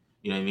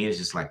 You know what I mean? It's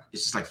just like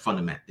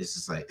fundamental. It's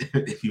just like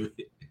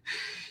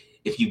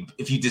if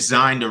you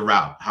designed a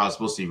route how it's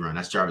supposed to be run,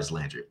 that's Jarvis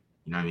Landry.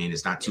 You know what I mean?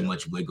 It's not too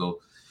much wiggle.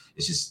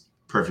 It's just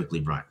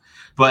perfectly run.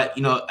 But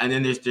and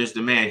then there's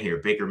the man here,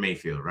 Baker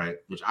Mayfield, right?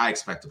 Which I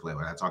expect to play.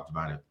 When I talked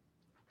about it,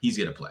 he's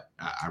gonna play.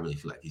 I really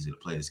feel like he's gonna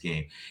play this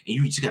game, and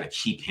you just gotta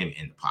keep him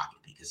in the pocket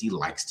because he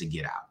likes to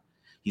get out.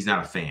 He's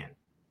not a fan.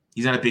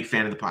 He's not a big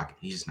fan of the pocket.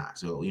 He's just not.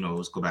 So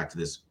let's go back to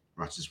this.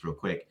 Watch this real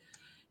quick.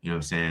 You know what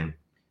I'm saying?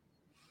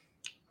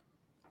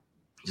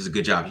 He does a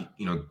good job,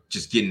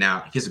 just getting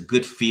out. He has a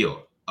good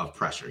feel of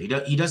pressure. He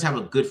does have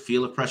a good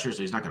feel of pressure,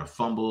 so he's not going to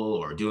fumble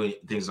or do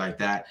things like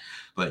that.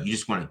 But you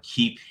just want to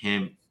keep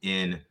him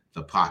in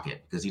the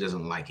pocket because he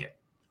doesn't like it,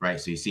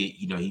 right? So you see,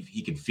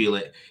 he can feel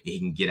it. He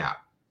can get out,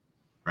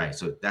 right?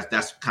 So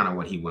that's kind of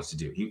what he wants to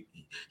do. He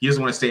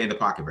doesn't want to stay in the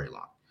pocket very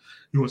long.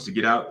 He wants to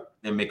get out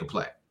and make a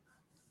play,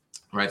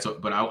 right? So,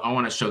 but I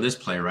want to show this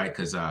play, right?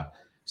 Because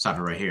stop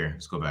it right here.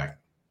 Let's go back.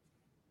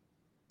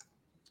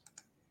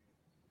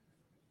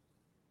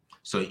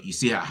 So you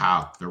see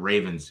how the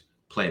Ravens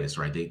play this,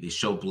 right? They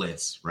show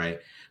blitz,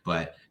 right?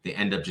 But they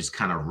end up just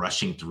kind of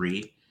rushing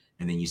three.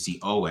 And then you see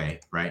Owe,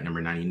 right?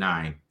 Number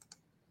 99.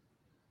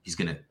 He's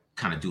going to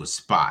kind of do a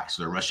spy.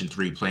 So they're rushing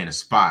three, playing a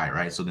spy,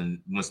 right? So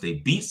then once they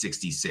beat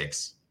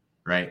 66,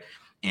 right?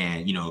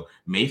 And,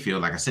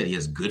 Mayfield, like I said, he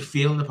has good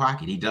feel in the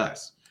pocket. He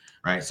does,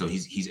 right? So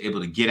he's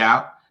able to get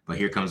out. But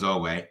here comes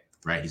Owe,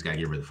 right? He's got to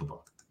get rid of the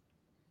football.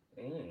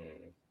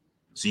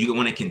 So you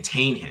want to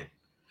contain him.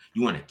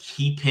 You want to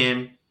keep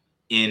him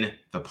in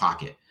the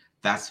pocket.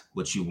 That's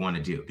what you want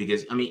to do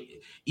because,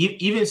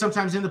 even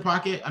sometimes in the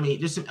pocket,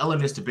 there's some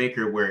elements to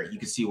Baker where you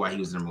can see why he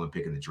was the number one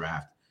pick in the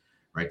draft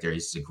right there.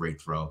 This is a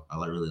great throw.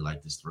 I really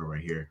like this throw right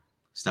here.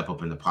 Step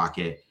up in the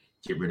pocket,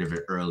 get rid of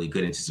it early,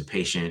 good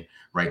anticipation,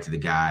 right to the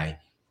guy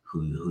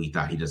who he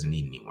thought he doesn't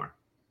need anymore.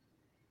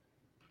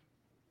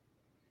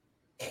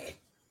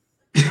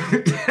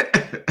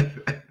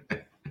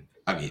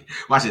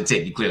 Watching the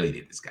tape, you clearly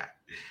did this guy.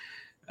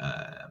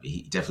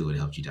 He definitely would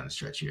have helped you down the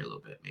stretch here a little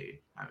bit, maybe,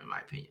 in my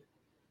opinion.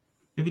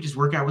 Maybe just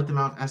work out with them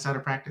outside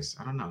of practice.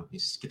 I don't know. You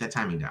just get that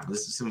timing down.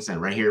 This is what I'm saying.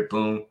 Right here,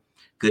 boom,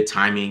 good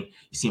timing.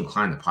 You see him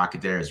climb the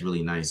pocket there. It's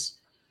really nice.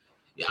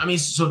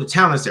 So the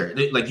talent's there.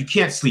 Like, you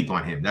can't sleep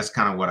on him. That's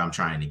kind of what I'm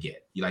trying to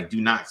get. You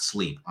do not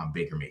sleep on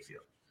Baker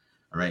Mayfield,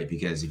 all right?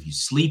 Because if you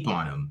sleep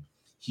on him,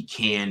 he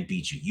can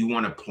beat you. You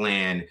want to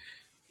plan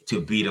to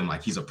beat him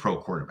like he's a pro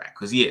quarterback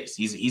because he is.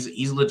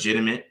 He's a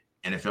legitimate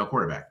NFL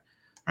quarterback.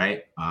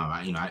 Right.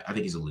 I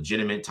think he's a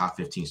legitimate top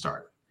 15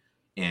 starter.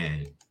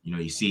 And,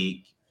 you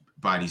see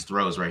by these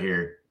throws right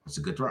here, it's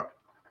a good throw.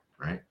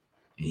 Right.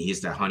 And he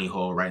hits that honey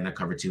hole right in the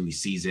cover two. He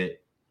sees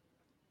it.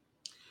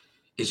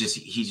 It's just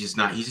he's just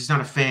not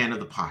a fan of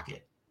the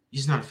pocket.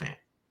 He's not a fan.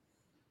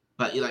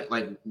 But you're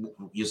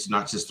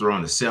not just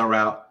throwing the sail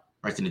route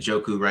right to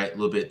Njoku, right? A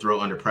little bit throw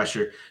under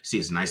pressure. See,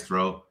 it's a nice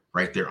throw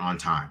right there on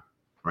time.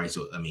 Right.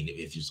 So,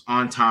 if he's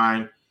on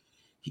time,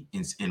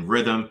 in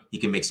rhythm, he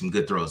can make some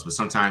good throws, but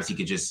sometimes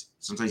he's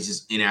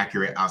just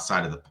inaccurate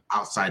outside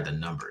the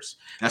numbers.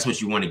 That's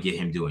what you want to get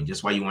him doing.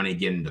 Just why you want to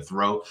get him to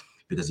throw,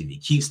 because if he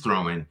keeps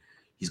throwing,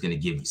 he's going to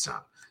give you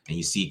some. And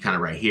you see kind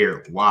of right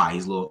here why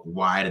he's a little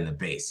wide in the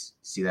base.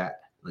 See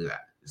that? Look at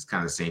that. It's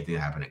kind of the same thing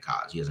that happened in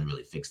college. He hasn't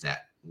really fixed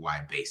that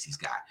wide base he's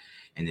got.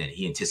 And then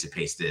he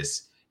anticipates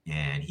this,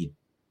 and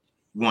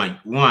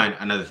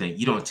another thing,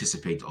 you don't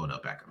anticipate the Odell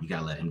Beckham. You got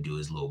to let him do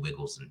his little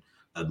wiggles and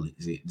ugly.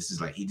 This is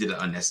like he did an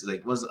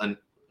unnecessary.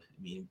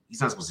 He's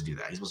not supposed to do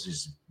that. He's supposed to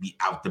just be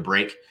out the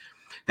break.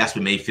 That's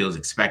what Mayfield's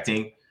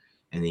expecting,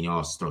 and then he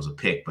also throws a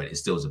pick, but it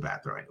still is a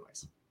bad throw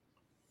anyways.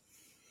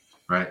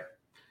 Right,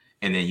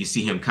 and then you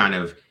see him kind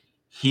of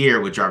here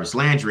with Jarvis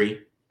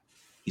Landry.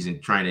 He's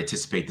trying to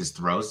anticipate this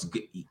throw.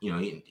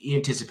 He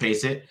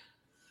anticipates it,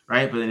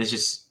 right? But then it's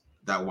just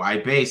that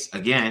wide base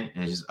again,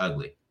 and it's just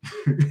ugly.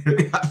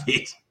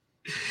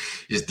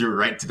 Just threw it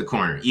right to the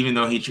corner, even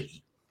though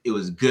it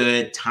was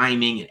good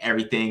timing and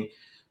everything,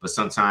 but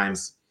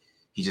sometimes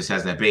he just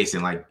has that base.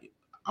 And I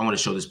want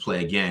to show this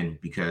play again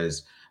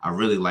because I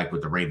really like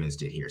what the Ravens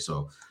did here.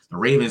 So the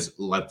Ravens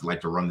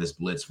like to run this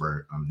blitz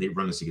where they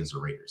run this against the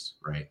Raiders,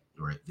 right?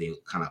 Where they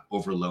kind of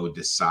overload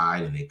this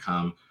side and they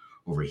come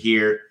over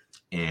here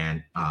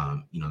and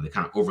they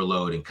kind of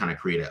overload and kind of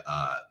create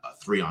a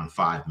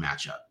 3-on-5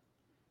 matchup,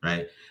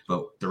 right?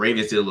 But the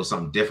Ravens did a little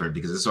something different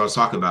because this is what I was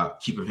talking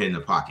about, keep him in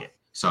the pocket.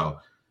 So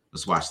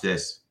let's watch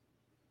this.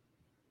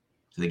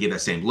 So they get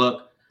that same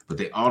look, but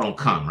they all don't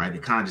come, right? They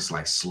kind of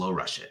just slow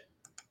rush it.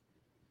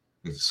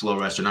 It's a slow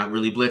rush. They're not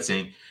really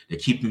blitzing. They're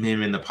keeping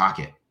him in the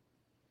pocket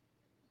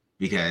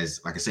because,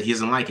 like I said, he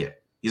doesn't like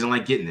it. He doesn't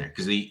like getting there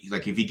because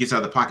if he gets out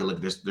of the pocket,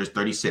 look, there's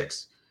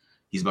 36.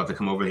 He's about to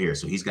come over here,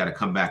 so he's got to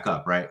come back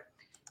up, right?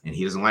 And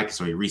he doesn't like it,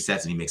 so he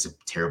resets and he makes a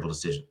terrible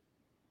decision.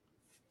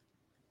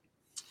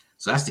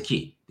 So that's the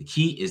key. The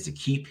key is to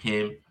keep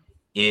him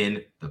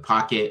in the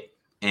pocket.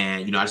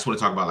 And, I just want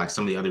to talk about like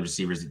some of the other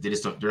receivers. They're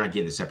not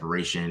getting the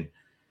separation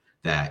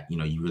that,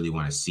 you really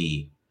want to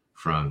see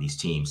from these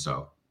teams.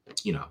 So,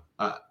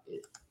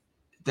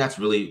 that's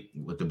really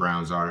what the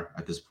Browns are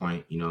at this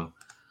point.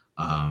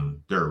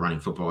 They're a running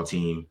football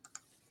team,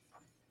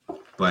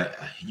 but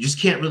you just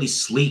can't really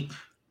sleep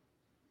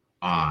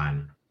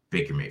on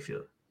Baker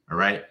Mayfield. All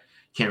right.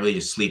 Can't really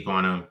just sleep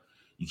on him.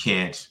 You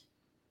can't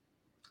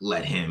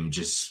let him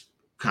just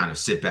kind of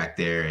sit back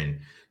there and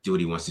do what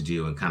he wants to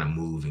do and kind of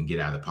move and get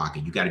out of the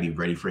pocket. You got to be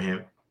ready for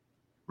him.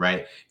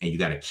 Right. And you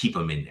got to keep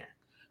him in there.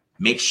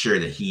 Make sure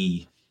that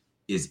he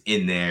is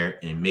in there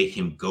and make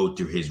him go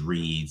through his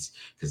reads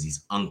because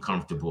he's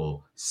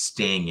uncomfortable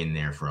staying in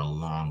there for a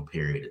long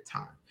period of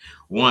time.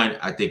 One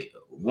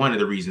of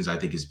the reasons I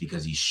think is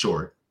because he's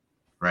short,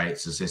 right?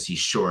 So since he's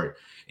short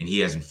and he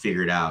hasn't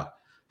figured out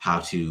how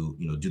to,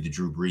 do the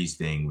Drew Brees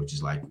thing, which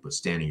is like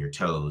stand on your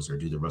toes, or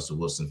do the Russell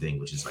Wilson thing,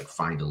 which is like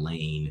find a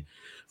lane,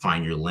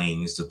 find your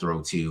lanes to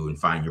throw to, and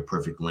find your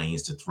perfect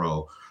lanes to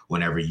throw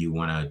whatever you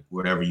want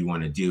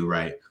to do,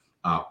 right?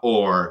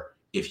 Or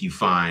if you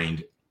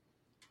find,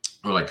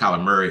 or like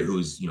Kyler Murray,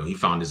 who's, he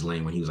found his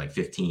lane when he was like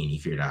 15. He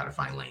figured out how to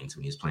find lanes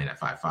when he was playing at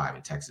 5'5"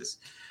 in Texas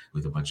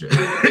with a bunch of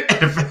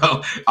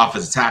NFL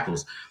offensive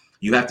tackles.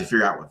 You have to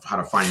figure out how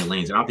to find your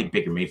lanes. And I don't think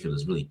Baker Mayfield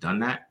has really done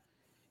that.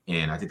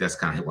 And I think that's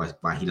kind of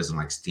why he doesn't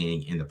like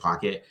staying in the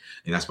pocket.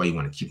 And that's why you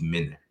want to keep him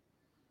in there.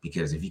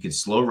 Because if you can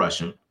slow rush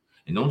him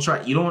and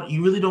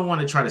you really don't want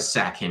to try to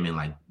sack him and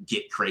like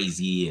get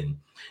crazy and,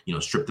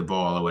 strip the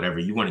ball or whatever.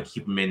 You want to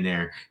keep him in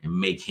there and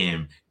make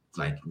him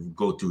like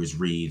go through his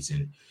reads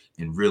and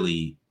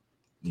really,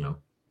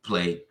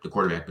 play the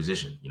quarterback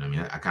position.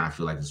 I kind of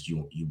feel like it's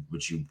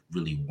what you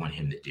really want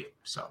him to do.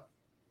 So.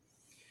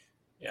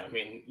 Yeah.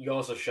 You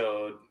also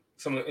showed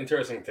some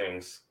interesting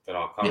things that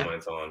I'll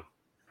comment on.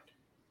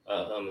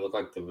 It looked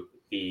like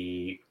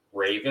the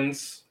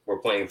Ravens were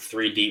playing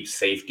 3 deep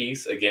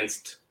safeties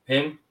against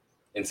him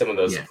in some of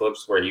those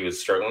clips where he was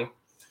struggling.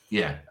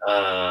 Yeah.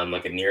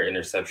 Like a near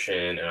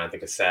interception and I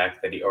think a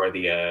sack that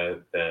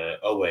the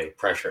away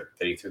pressure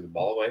that he threw the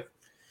ball away.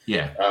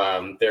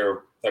 Yeah.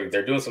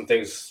 They're doing some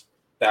things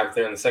back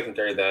there in the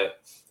secondary that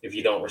if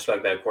you don't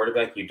respect that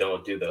quarterback, you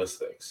don't do those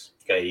things.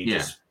 Okay. You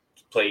just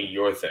play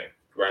your thing,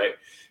 right?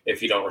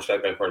 If you don't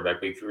respect that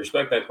quarterback, but if you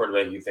respect that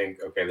quarterback, you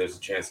think, okay, there's a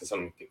chance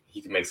that he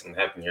can make something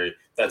happen here.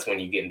 That's when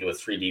you get into a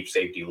 3 deep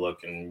safety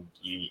look and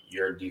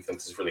your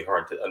defense is really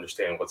hard to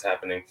understand what's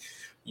happening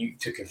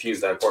to confuse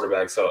that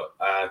quarterback. So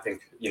I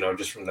think,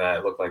 just from that,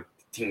 it looked like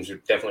teams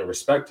would definitely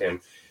respect him.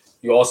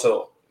 You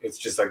also, it's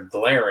just like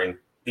glaring.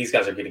 These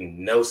guys are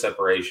getting no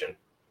separation,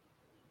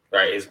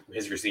 right?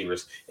 His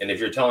receivers. And if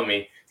you're telling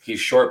me he's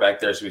short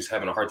back there, so he's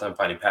having a hard time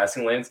finding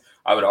passing lanes,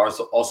 I would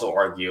also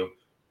argue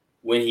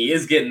when he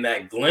is getting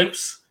that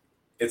glimpse,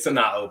 it's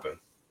not open,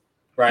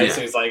 right? Yeah.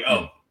 So he's like,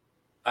 I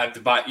have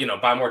to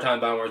buy more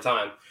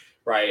time,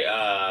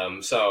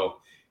 right? So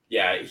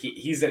yeah,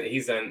 he's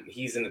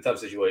in a tough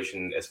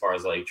situation as far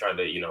as like trying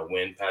to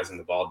win passing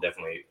the ball.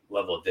 Definitely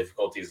level of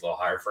difficulty is a little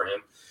higher for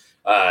him.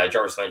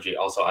 Jarvis Landry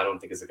also I don't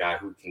think is a guy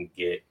who can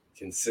get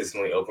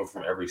consistently open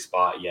from every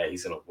spot. Yeah,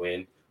 he's gonna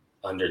win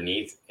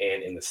underneath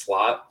and in the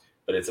slot,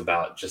 but it's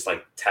about just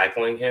like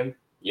tackling him.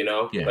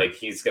 Like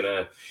he's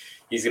gonna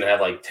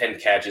have like 10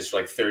 catches for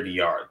like 30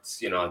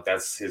 yards.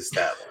 That's his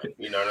stat line.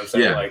 You know what I'm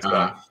saying?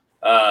 Yeah.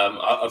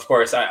 Of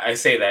course, I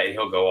say that and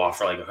he'll go off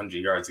for like 100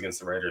 yards against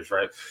the Raiders,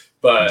 right?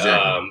 But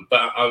exactly.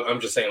 But I'm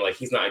just saying like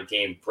he's not a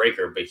game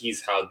breaker, but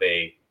he's how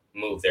they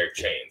move their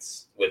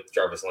chains with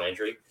Jarvis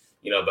Landry.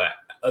 But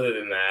other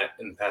than that,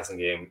 in the passing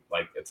game,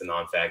 like it's a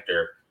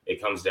non-factor. It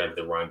comes down to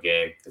the run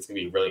game. It's gonna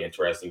be really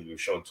interesting.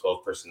 You've shown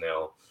 12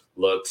 personnel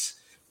looks,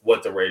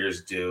 what the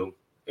Raiders do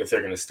if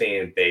they're gonna stay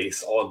in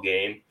base all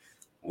game.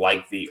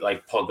 Like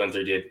Paul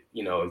Guenther did,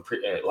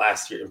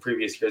 last year, in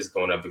previous years,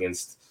 going up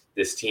against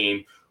this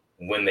team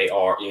when they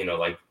are,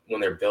 when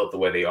they're built the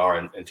way they are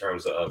in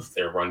terms of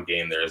their run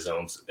game, their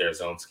zone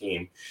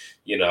scheme,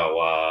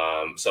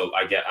 So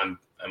I'm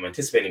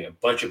anticipating a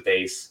bunch of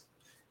base,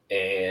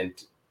 and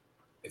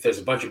if there's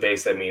a bunch of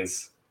base, that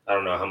means I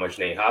don't know how much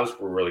Nate Hobbs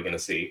we're really going to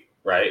see,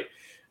 right?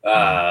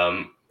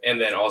 And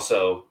then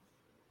also,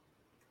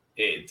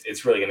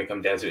 it's really going to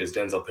come down to is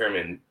Denzel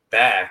Perryman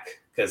back,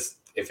 because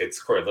if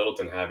it's Corey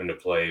Littleton having to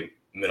play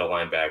middle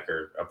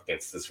linebacker up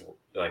against this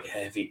like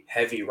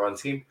heavy run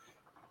team,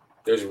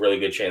 there's a really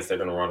good chance they're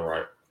going to run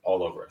right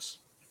all over us.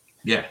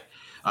 Yeah.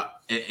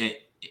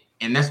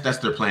 And that's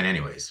their plan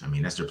anyways.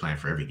 That's their plan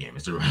for every game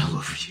is to run all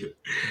over you.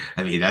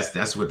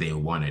 That's what they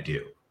want to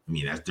do.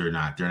 They're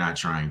not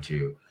trying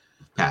to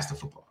pass the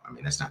football.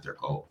 That's not their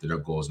goal. Their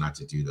goal is not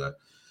to do the,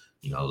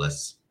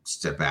 let's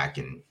step back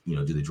and,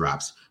 do the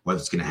drops.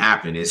 What's going to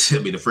happen is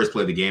it'll be the first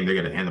play of the game. They're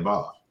going to hand the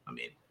ball off. I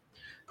mean,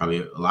 probably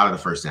a lot of the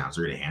first downs,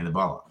 they're going to hand the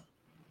ball off.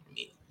 I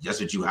mean, that's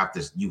what you have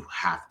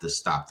to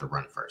stop the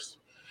run first.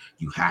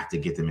 You have to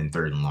get them in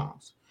third and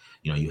longs.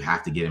 You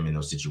have to get them in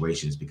those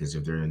situations, because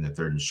if they're in the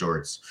third and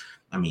shorts,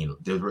 I mean,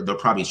 they'll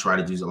probably try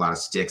to do a lot of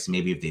sticks.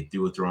 Maybe if they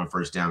threw a throw on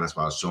first down, that's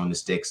why I was showing the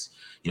sticks.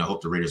 I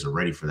hope the Raiders are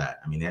ready for that.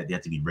 I mean, they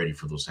have to be ready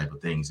for those type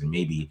of things. And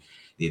maybe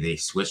they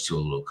switch to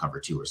a little cover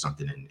 2 or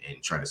something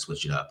and try to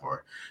switch it up,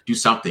 or do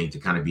something to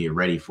kind of be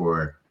ready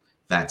for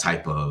that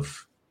type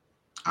of,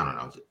 I don't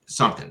know,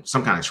 some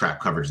kind of trap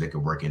coverage that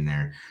could work in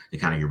there to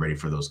kind of get ready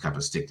for those type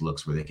of stick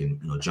looks where they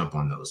can, jump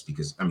on those,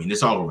 because I mean,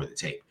 it's all over the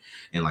tape.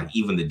 And like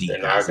even the deep,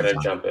 they're not going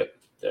to jump it.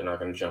 They're not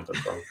going to jump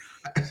it, bro.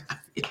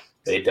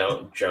 They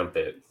don't jump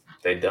it.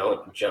 They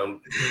don't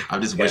jump.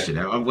 I'm just wishing.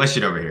 I'm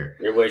wishing over here.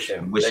 You're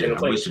wishing. They're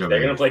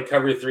going to play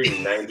cover 3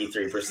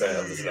 93%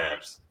 of the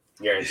snaps.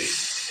 Guaranteed.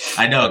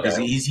 I know, because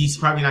he's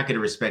probably not going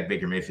to respect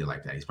Baker Mayfield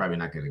like that. He's probably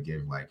not going to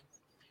give like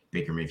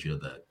Baker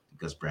Mayfield the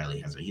Gus Bradley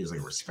has. He was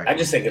like respect. I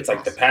just think it's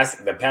like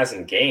the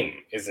passing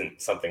game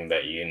isn't something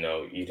that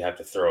you'd have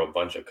to throw a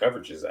bunch of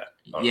coverages at.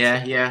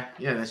 Honestly. Yeah.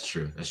 That's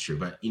true.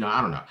 But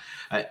I don't know.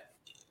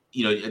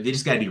 They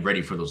just got to be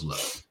ready for those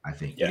looks. I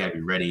think you got to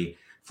be ready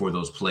for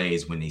those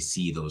plays when they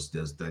see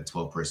that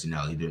 12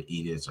 personnel. Either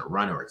it's a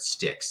run or it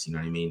sticks. You know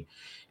what I mean?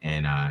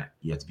 And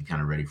you have to be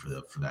kind of ready for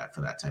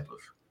that type of.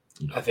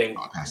 I think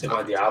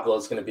Devon Diablo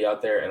is going to be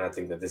out there, and I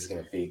think that this is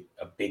going to be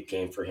a big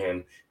game for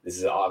him. This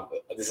is an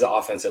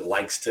offense that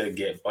likes to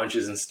get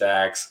bunches and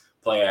stacks,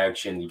 play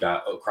action. You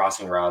got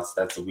crossing routes.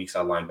 That's the weak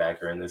side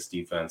linebacker in this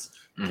defense.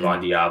 Mm-hmm.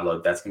 Devon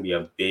Diablo. It's going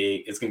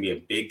to be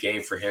a big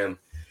game for him,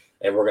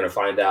 and we're going to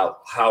find out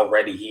how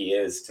ready he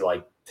is to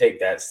like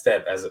take that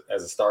step as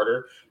a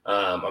starter.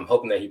 I'm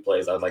hoping that he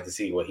plays. I'd like to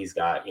see what he's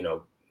got. We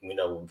know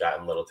we've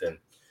gotten Littleton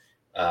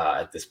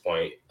at this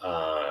point,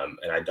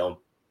 and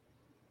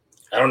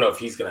I don't know if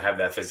he's going to have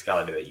that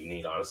physicality that you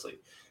need, honestly,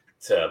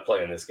 to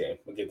play in this game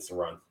against the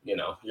run.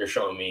 You're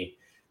showing me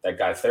that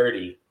guy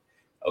 30.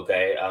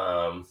 Okay.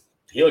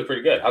 He looked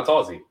pretty good. How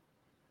tall is he?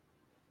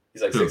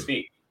 He's like 6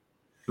 feet.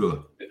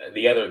 Who?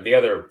 The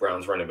other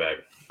Browns running back.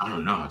 I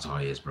don't know how tall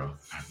he is, bro.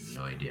 I have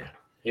no idea.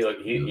 He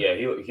looks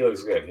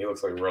good. He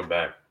looks like a real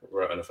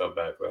NFL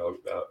back. Well,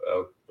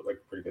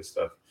 like pretty good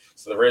stuff.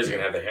 So the Raiders are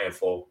going to have a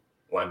handful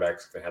of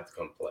linebackers going to have to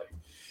come play.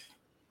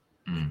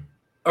 Mm.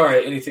 All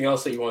right. Anything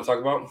else that you want to talk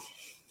about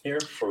here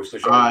before we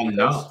switch over?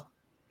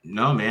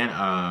 No, man.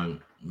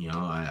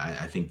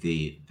 I think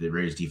the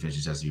Raiders defense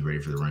just has to be ready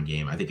for the run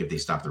game. I think if they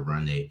stop the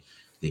run, they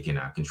can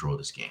control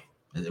this game.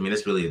 I mean,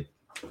 that's really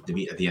at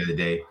the end of the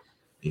day.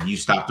 If you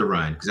stop the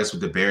run, because that's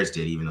what the Bears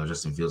did, even though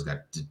Justin Fields got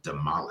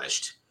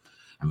demolished.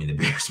 I mean, the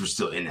Bears were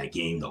still in that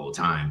game the whole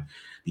time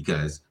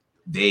because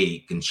they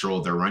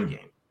controlled their run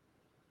game,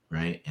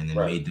 right? And then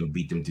made them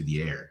beat them through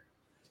the air,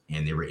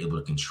 and they were able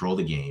to control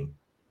the game.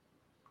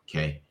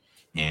 Okay.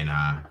 And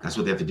that's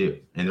what they have to do.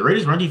 And the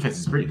Raiders' run defense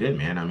is pretty good,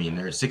 man. I mean,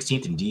 they're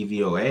 16th in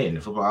DVOA, and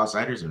the Football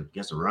Outsiders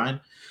against the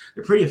run.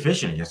 They're pretty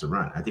efficient against the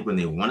run. I think when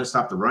they want to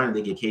stop the run,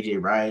 they get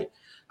KJ Wright.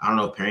 I don't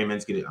know if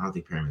Perryman's good. I don't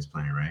think Perryman's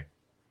playing, right?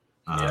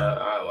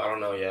 I don't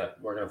know yet.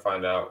 We're gonna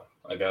find out,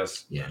 I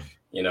guess. Yeah.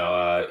 He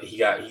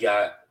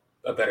got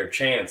a better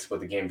chance with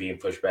the game being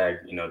pushed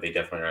back. They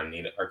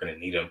definitely are gonna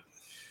need him.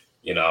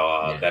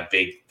 That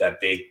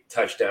big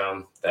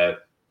touchdown that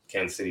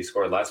Kansas City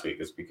scored last week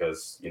is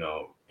because,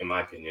 in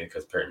my opinion,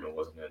 because Perryman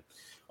wasn't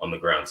on the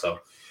ground. So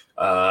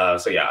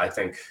yeah, I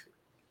think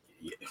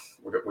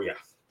we're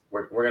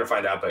gonna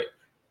find out. But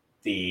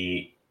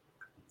the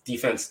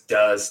defense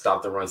does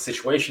stop the run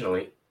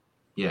situationally.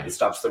 Yeah, it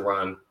stops the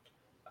run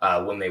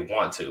when they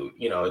want to.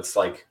 It's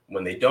like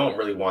when they don't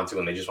really want to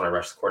and they just want to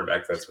rush the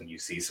quarterback. That's when you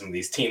see some of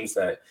these teams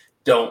that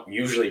don't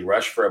usually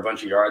rush for a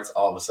bunch of yards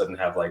all of a sudden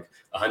have like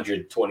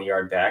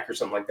 120-yard back or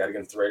something like that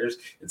against the Raiders.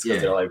 It's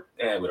because they're like,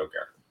 we don't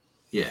care.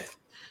 Yeah.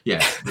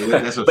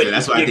 That's what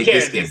that's why I think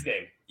this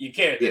game. You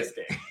can't this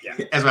game. Yeah.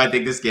 That's why I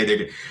think this game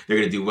they're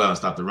going to do well and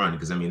stop the run,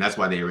 because I mean that's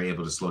why they were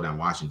able to slow down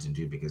Washington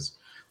too, because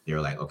they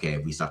were like, okay,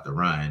 if we stop the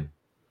run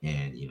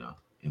and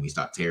and we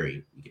stop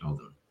Terry, we can hold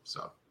them.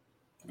 So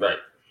right.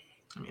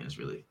 I mean, it's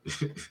really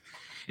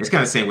it's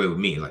kind of the same way with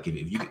me. Like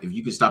if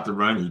you could stop the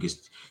run and you could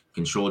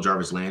control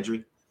Jarvis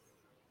Landry,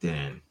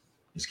 then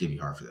it's gonna be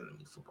hard for them to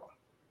move football.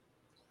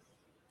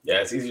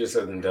 Yeah, it's easier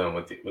said than done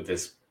with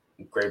this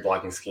great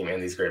blocking scheme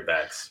and these great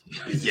backs.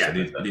 Yeah,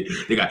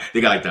 they got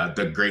like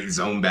the great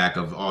zone back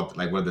of all,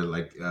 like whether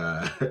like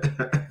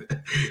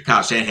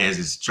Kyle Shanahan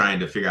is trying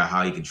to figure out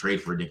how he can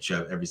trade for Nick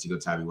Chubb every single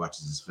time he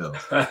watches his film.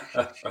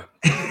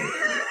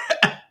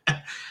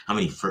 How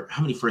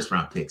many first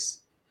round picks,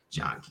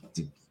 John?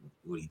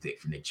 What do you think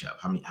for Nick Chubb?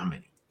 How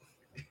many?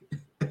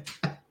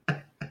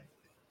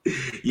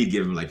 You'd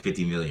give him like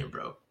 $50 million,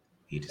 bro.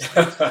 He just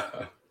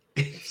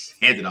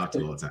hand it off to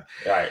him all the time.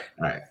 All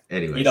right.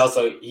 Anyway, he'd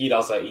also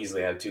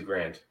easily have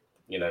 $2,000.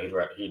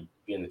 He'd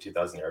be in the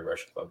 2,000-yard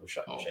rushing club with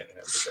Shanahan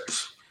for sure.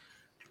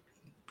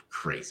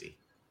 Crazy.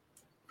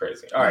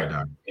 Crazy. All right.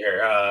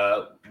 Here,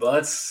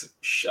 let's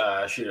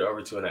shoot it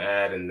over to an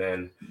ad, and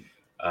then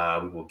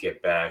we will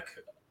get back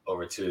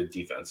over to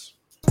defense.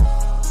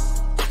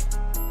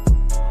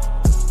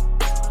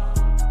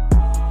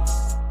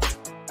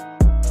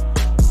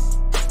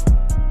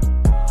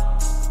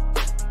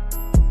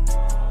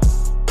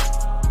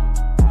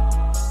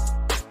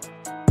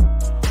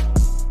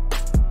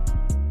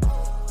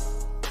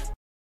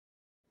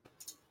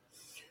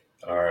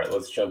 All right,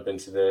 let's jump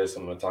into this.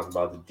 I'm going to talk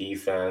about the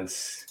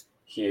defense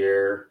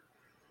here.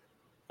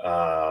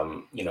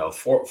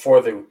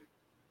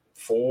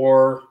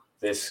 For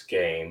this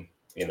game,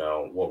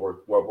 what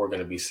we're going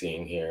to be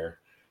seeing here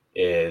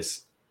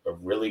is a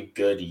really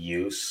good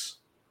use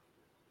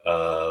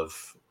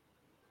of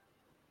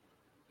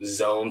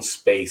zone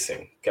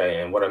spacing.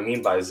 Okay, and what I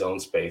mean by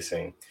zone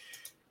spacing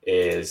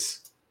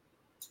is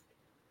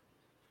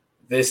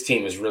this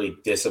team is really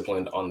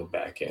disciplined on the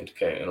back end.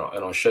 Okay, and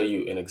I'll show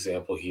you an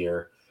example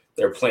here.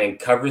 They're playing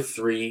cover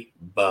 3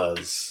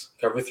 buzz.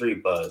 Cover 3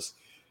 buzz.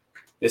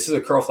 This is a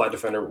curl flat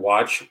defender.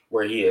 Watch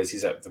where he is.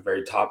 He's at the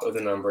very top of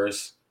the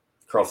numbers.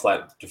 Curl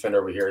flat defender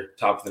over here,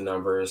 top of the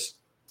numbers.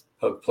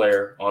 Hook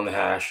player on the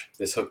hash.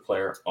 This hook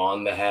player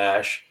on the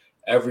hash.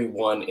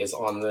 Everyone is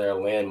on their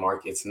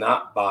landmark. It's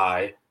not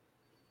by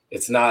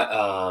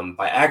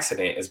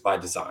accident. It's by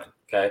design.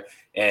 Okay,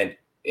 and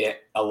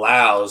it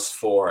allows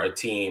for a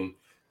team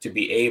to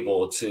be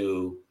able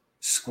to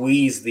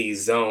squeeze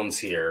these zones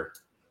here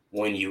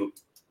when you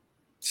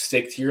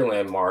stick to your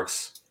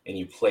landmarks and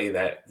you play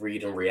that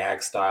read and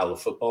react style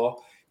of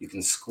football. You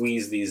can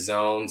squeeze these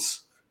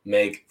zones,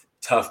 make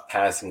tough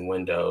passing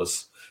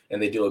windows, and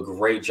they do a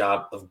great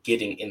job of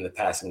getting in the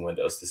passing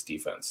windows, this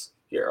defense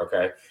here,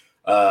 okay?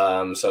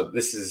 So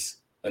this is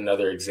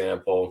another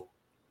example.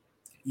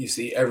 You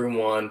see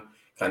everyone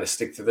kind of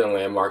stick to their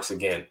landmarks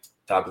again,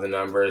 top of the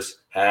numbers,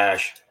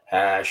 hash,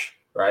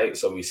 right?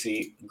 So we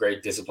see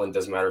great discipline,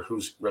 doesn't matter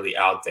who's really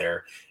out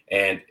there.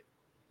 And,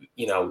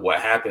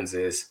 what happens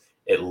is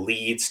it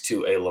leads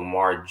to a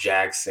Lamar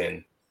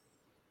Jackson,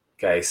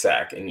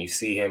 sack. And you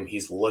see him,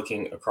 he's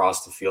looking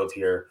across the field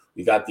here.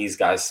 We got these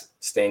guys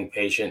staying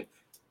patient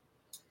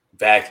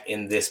back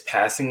in this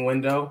passing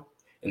window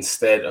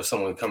instead of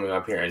someone coming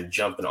up here and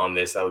jumping on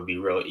this. That would be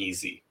real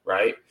easy,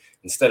 right?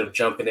 Instead of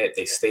jumping it,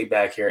 they stay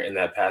back here in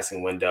that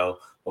passing window.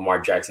 Lamar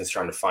Jackson's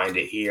trying to find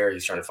it here.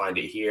 He's trying to find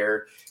it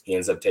here. He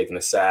ends up taking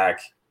a sack,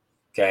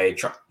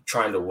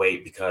 trying to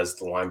wait because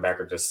the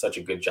linebacker does such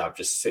a good job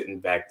just sitting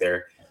back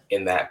there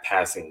in that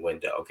passing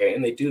window, okay?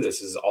 And they do this.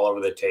 This is all over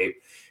the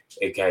tape.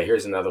 Okay,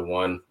 here's another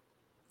one.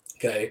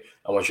 Okay,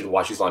 I want you to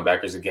watch these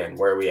linebackers again.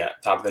 Where are we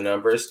at? Top of the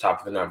numbers,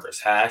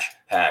 hash.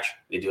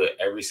 They do it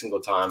every single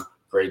time.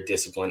 Great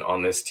discipline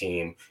on this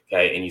team,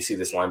 okay? And you see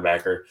this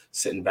linebacker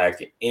sitting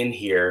back in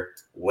here,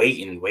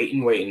 waiting,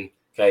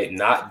 okay?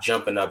 Not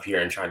jumping up here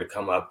and trying to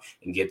come up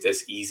and get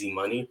this easy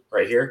money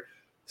right here.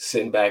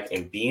 Sitting back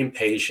and being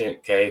patient,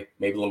 okay?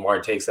 Maybe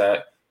Lamar takes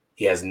that.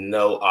 He has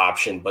no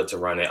option but to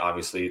run it.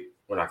 Obviously,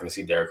 we're not going to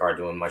see Derek Carr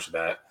doing much of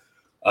that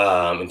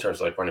in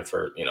terms of running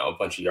for, a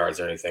bunch of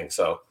yards or anything.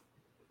 So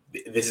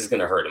this is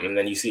going to hurt him. And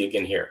then you see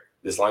again here,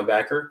 this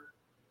linebacker,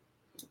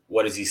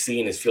 what does he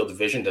see in his field of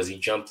vision? Does he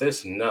jump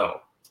this?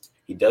 No,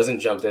 he doesn't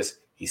jump this.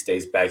 He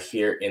stays back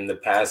here in the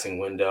passing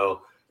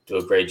window, do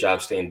a great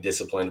job staying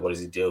disciplined. What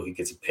does he do? He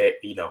gets a pick,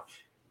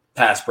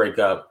 pass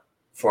breakup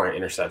for an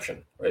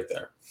interception right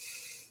there.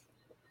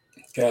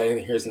 Okay,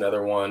 and here's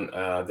another one.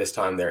 This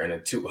time they're in a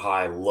too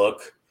high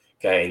look.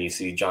 Okay, and you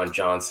see John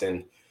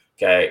Johnson.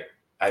 Okay,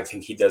 I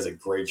think he does a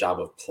great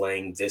job of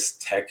playing this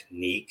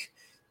technique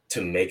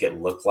to make it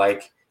look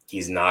like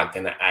he's not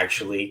going to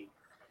actually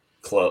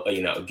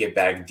get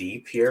back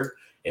deep here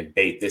and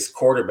bait this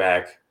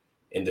quarterback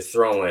into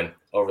throwing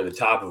over the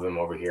top of him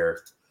over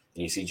here.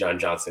 And you see John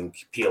Johnson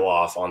peel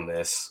off on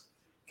this.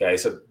 Okay,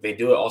 so they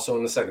do it also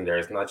in the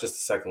secondary. It's not just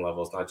the second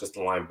level. It's not just the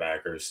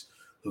linebackers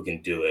who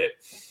can do it.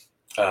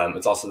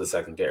 It's also the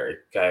secondary.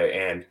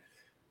 Okay, and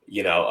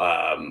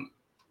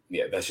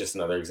that's just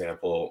another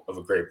example of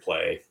a great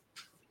play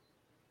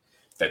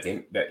that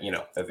they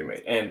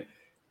made. And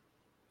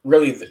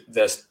really,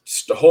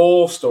 the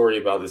whole story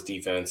about this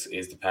defense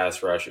is the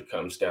pass rush. It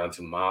comes down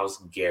to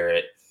Myles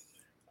Garrett.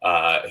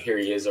 Here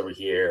he is over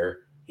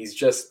here. He's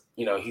just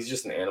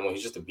an animal.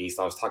 He's just a beast.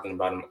 I was talking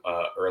about him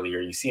earlier.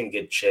 You see him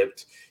get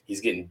chipped. He's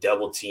getting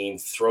double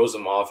teamed, throws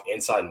him off,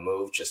 inside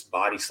move, just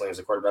body slams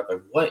the quarterback.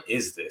 Like, what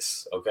is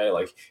this? Okay,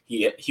 like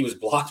he was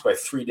blocked by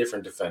 3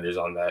 different defenders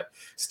on that.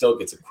 Still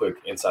gets a quick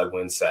inside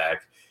wind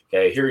sack.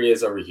 Okay, here he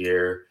is over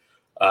here.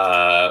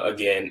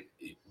 Again,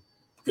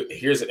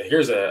 here's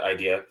an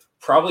idea.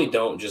 Probably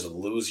don't just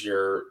lose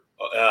your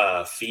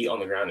feet on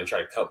the ground and try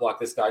to cut block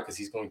this guy, because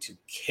he's going to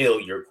kill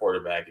your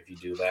quarterback if you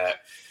do that.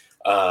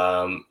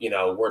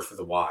 Word for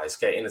the wise.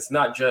 Okay. And it's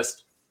not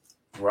just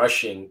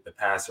rushing the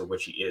passer,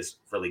 which he is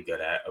really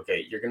good at.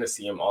 Okay. You're going to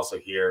see him also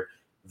here,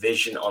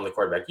 vision on the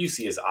quarterback. You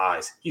see his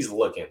eyes. He's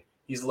looking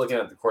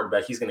at the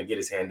quarterback. He's going to get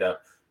his hand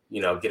up,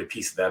 get a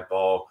piece of that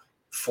ball,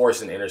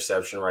 force an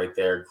interception right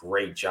there.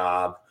 Great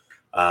job.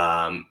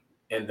 And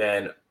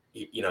then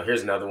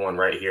here's another one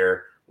right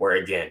here where,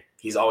 again,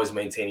 he's always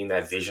maintaining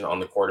that vision on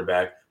the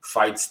quarterback,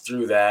 fights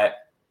through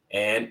that,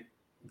 and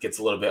gets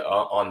a little bit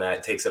on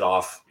that, takes it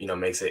off,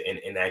 makes it an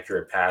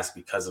inaccurate pass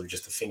because of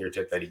just the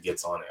fingertip that he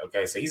gets on it.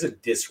 Okay, so he's a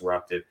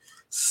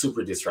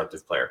super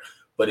disruptive player.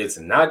 But it's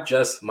not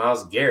just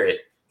Myles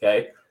Garrett.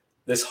 Okay,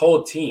 this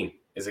whole team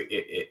is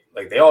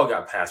like they all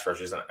got pass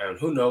rushers, and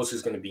who knows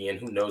who's going to be in,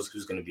 who knows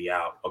who's going to be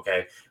out.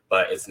 Okay,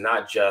 but it's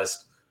not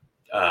just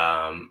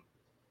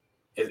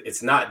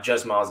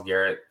Myles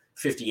Garrett.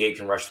 58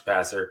 can rush the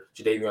passer.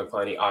 Jadeveon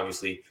Clowney,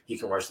 obviously, he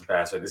can rush the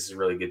passer. This is a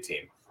really good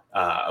team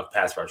of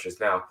pass rushers.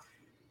 Now,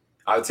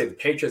 I would say the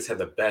Patriots had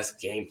the best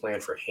game plan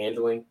for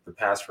handling the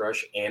pass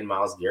rush and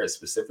Myles Garrett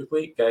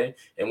specifically. Okay,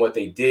 and what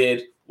they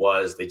did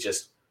was they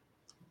just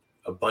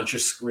a bunch of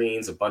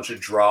screens, a bunch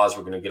of draws.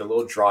 We're going to get a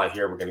little draw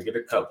here. We're going to get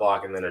a cut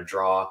block and then a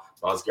draw.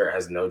 Myles Garrett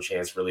has no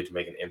chance really to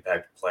make an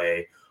impact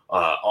play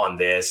on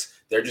this.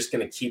 They're just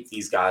going to keep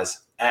these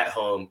guys at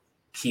home,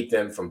 keep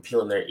them from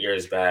peeling their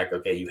ears back.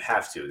 Okay, you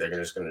have to. They're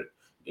just going to,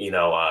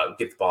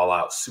 get the ball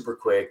out super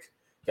quick.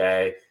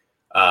 Okay.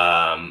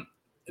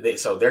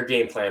 So their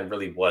game plan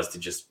really was to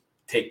just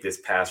take this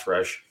pass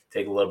rush,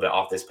 take a little bit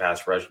off this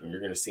pass rush, and you're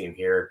going to see him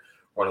here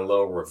run a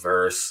little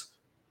reverse.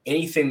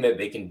 Anything that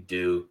they can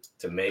do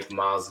to make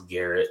Myles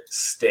Garrett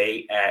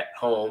stay at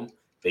home,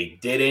 they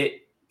did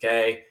it,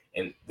 okay?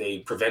 And they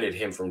prevented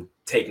him from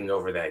taking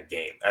over that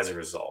game as a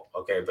result,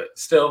 okay? But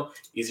still,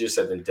 easier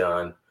said than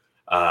done,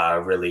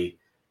 really.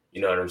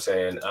 You know what I'm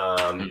saying?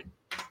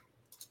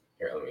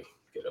 Here, let me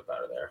get up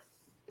out of there.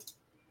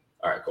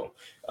 All right, cool.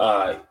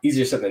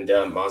 Easier said than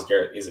done. Myles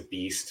Garrett is a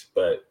beast,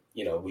 but,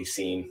 we've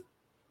seen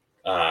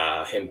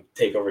him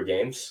take over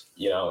games,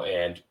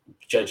 and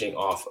judging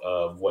off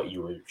of what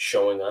you were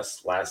showing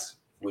us last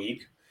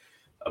week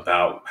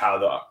about how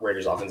the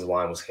Raiders offensive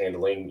line was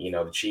handling,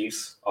 the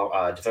Chiefs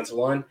defensive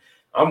line,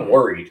 I'm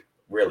worried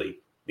really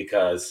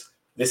because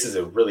this is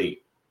a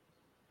really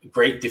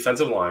great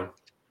defensive line.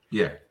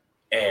 Yeah.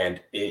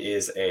 And it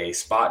is a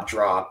spot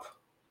drop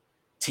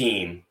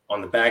team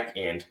on the back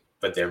end,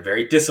 but they're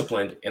very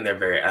disciplined and they're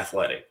very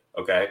athletic.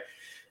 Okay.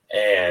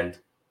 And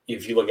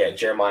if you look at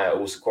Jeremiah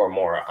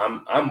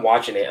Owusu-Koramoah, I'm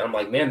watching it and I'm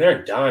like, man,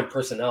 they're dime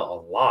personnel a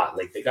lot.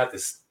 Like they got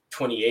this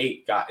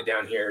 28 guy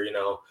down here,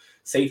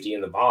 safety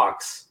in the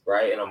box,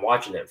 right? And I'm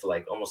watching it for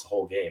like almost the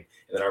whole game.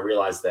 And then I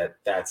realized that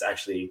that's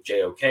actually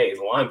JOK,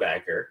 the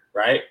linebacker,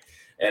 right?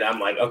 And I'm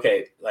like,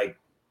 okay, like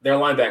their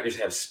linebackers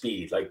have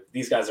speed. Like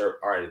these guys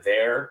are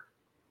there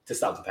to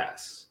stop the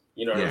pass.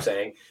 You know what I'm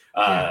saying?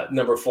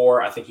 Number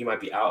 4, I think he might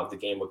be out of the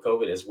game with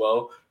COVID as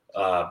well.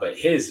 But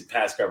his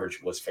pass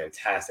coverage was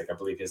fantastic. I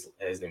believe his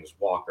name is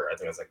Walker. I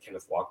think it's like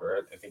Kenneth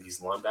Walker. I think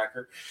he's a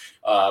linebacker.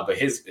 But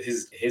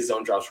his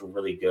zone drops were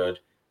really good.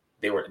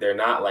 They're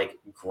not like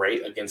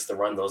great against the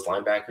run. Those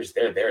linebackers,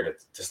 they're there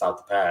to stop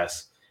the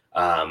pass.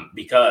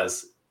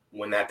 Because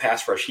when that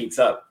pass rush heats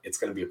up, it's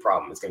going to be a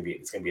problem. It's going to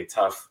be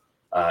tough.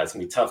 It's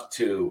going to be tough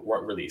to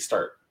really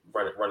start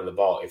running the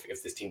ball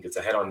if this team gets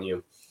ahead on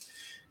you.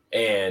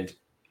 And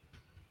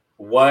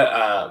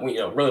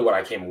really what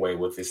I came away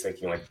with is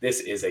thinking like this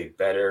is a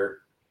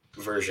better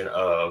version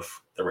of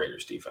the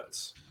Raiders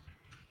defense.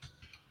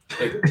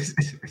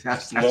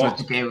 That's what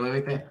you came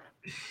away with it.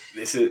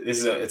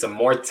 It's a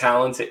more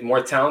talented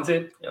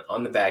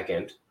on the back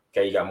end.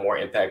 Okay, you got more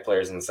impact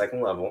players in the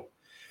second level,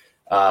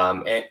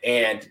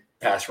 and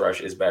pass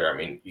rush is better. I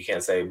mean, you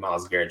can't say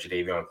Myles Garrett,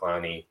 Jadeveon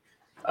Clowney.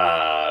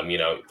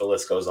 The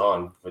list goes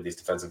on with these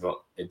defensive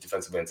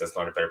ends. That's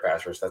not a better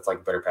pass rush. That's like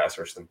a better pass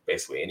rush than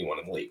basically anyone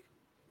in the league.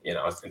 In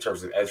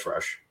terms of edge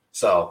rush.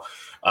 So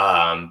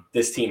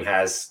this team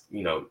has,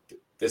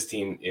 this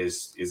team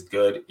is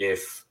good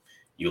if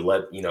you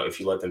let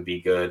them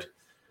be good.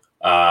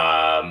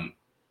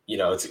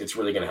 It's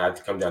really going to have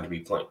to come down to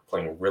be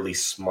playing really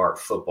smart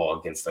football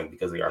against them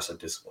because they are so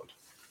disciplined.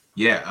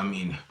 Yeah, I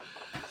mean,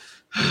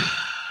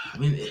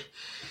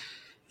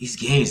 these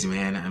games,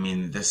 man. I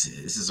mean, this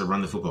is a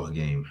run the football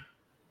game.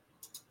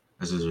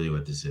 This is really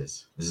what this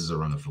is. This is a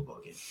run the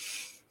football game.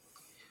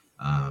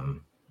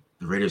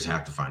 The Raiders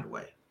have to find a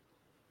way.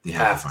 They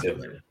have to find a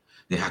way.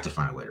 They have to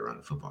find a way to run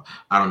the football.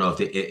 I don't know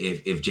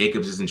if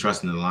Jacobs isn't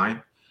trusting the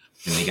line,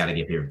 then they got to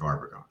get David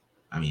Barber going.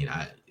 I mean,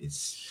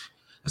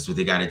 that's what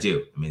they got to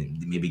do. I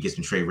mean, maybe get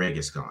some Trey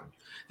Regis going.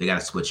 They got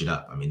to switch it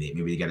up. I mean,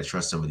 maybe they got to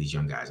trust some of these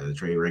young guys.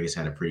 Trey Regis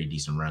had a pretty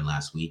decent run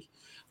last week,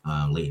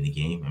 late in the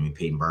game. I mean,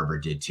 Peyton Barber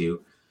did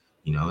too.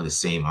 The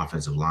same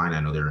offensive line.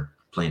 I know they're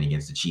playing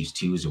against the Chiefs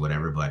twos or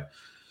whatever, but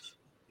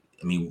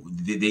I mean,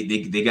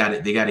 they got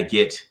to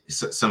get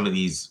some of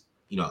these,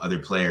 other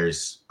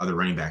players, other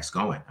running backs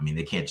going. I mean,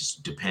 they can't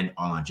just depend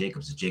all on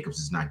Jacobs. If Jacobs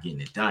is not getting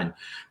it done,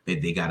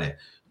 they got to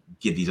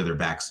give these other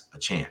backs a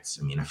chance.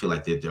 I mean, I feel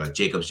like they're like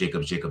Jacobs,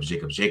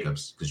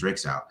 because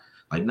Rick's out.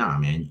 Like, nah,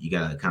 man, you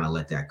got to kind of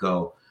let that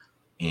go.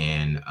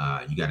 And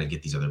you got to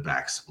get these other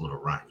backs a little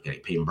run. You got to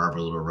get Peyton Barber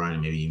a little run,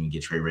 and maybe even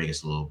get Trey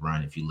Regis a little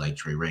run if you like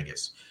Trey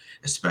Regis,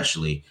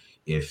 especially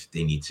if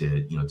they need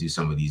to, do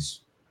some of these,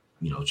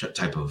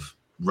 type of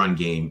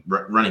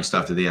running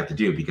stuff that they have to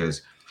do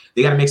because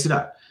they got to mix it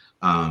up.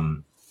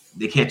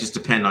 they can't just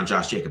depend on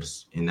Josh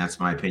Jacobs, and that's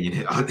my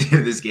opinion on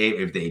this game.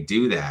 If they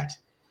do that,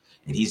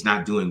 and he's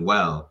not doing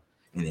well,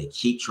 and they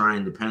keep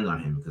trying to depend on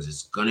him because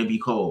it's gonna be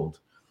cold,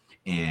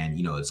 and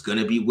it's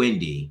gonna be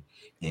windy,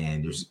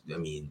 and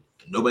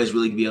nobody's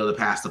really gonna be able to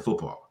pass the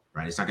football,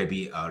 right? It's not gonna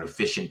be an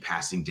efficient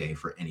passing day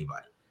for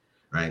anybody,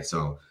 right?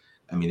 So,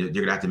 they're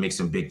gonna have to make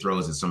some big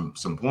throws at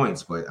some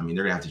points, but they're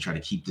gonna have to try to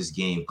keep this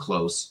game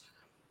close.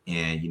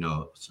 And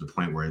to the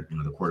point where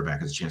the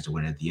quarterback has a chance to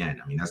win at the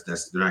end.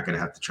 That's they're not going to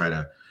have to try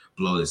to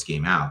blow this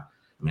game out.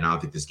 I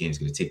don't think this game is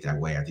going to take that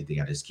way. I think they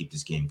got to just keep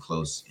this game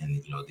close, and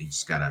they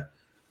just got to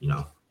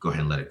go ahead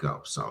and let it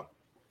go. So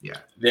yeah,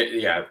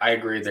 I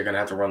agree. They're going to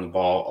have to run the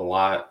ball a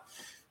lot,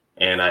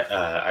 and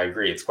I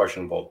agree it's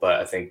questionable.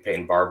 But I think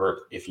Peyton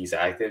Barber, if he's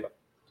active,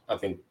 I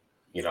think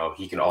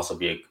he can also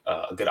be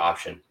a good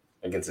option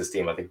against this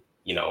team. I think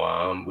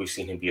we've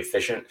seen him be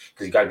efficient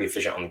because you got to be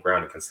efficient on the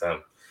ground against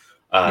them.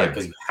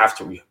 Because you have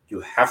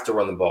to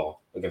run the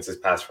ball against this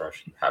pass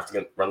rush. You have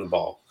to run the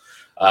ball.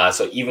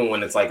 So even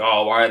when it's like,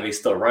 oh, why are they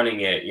still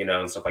running it?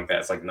 And stuff like that.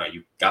 It's like, no,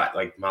 you got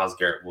Myles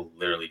Garrett will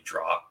literally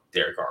drop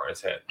Derek Carr on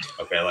his head.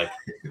 Okay, like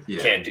you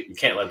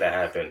can't let that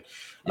happen.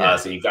 Yeah.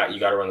 So you got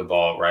to run the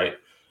ball, right?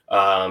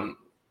 But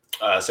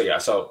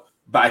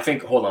I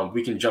think, hold on,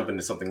 we can jump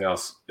into something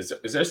else.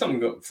 Is there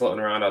something floating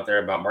around out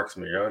there about Marcus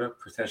Mariota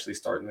potentially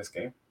starting this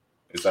game?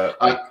 Is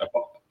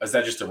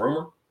that just a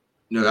rumor?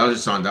 No, that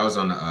was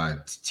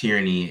on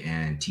Tierney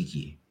and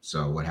Tiki.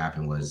 So what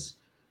happened was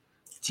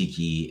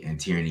Tiki and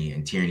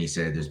Tierney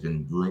said there's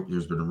been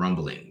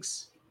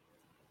rumblings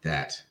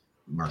that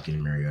Marcus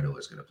Mariota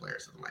was going to play or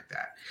something like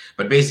that.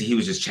 But basically, he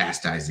was just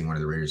chastising one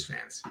of the Raiders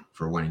fans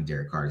for wanting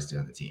Derek Carr to stay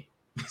on the team.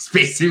 It's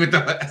basically,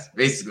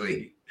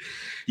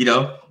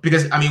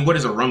 because what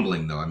is a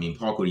rumbling though?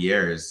 Paul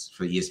Gutierrez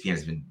for ESPN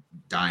has been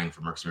dying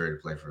for Marcus Mariota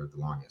to play for the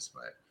longest,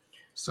 but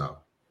so.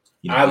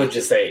 I would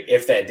just say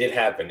if that did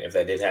happen,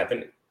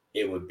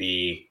 it would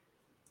be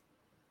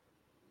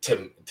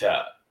to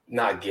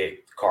not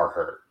get Carr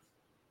hurt.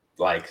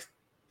 Like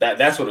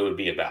that's what it would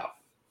be about.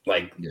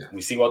 Like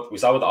we saw what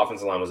the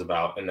offensive line was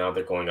about, and now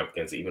they're going up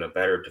against even a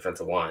better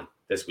defensive line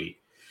this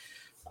week.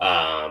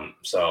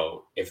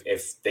 So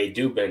if they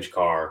do bench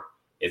Carr,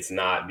 it's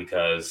not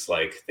because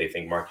like they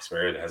think Marcus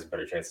Mariota has a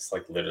better chance. It's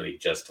like literally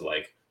just to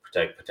like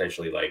protect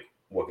potentially like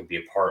what could be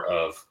a part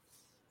of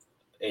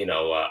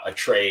a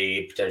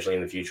trade potentially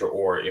in the future,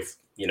 or if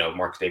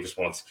Mark Davis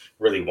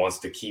really wants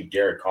to keep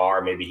Derek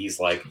Carr, maybe he's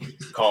like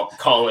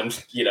calling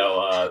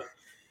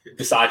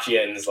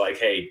Bisaccia and is like,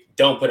 hey,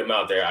 don't put him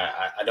out there.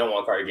 I don't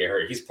want Carr to get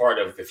hurt. He's part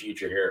of the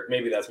future here.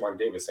 Maybe that's Mark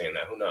Davis saying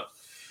that. Who knows?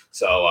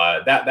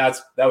 So that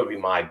would be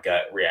my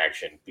gut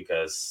reaction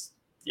because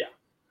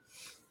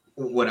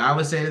What I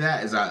would say to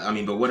that is,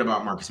 but what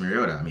about Marcus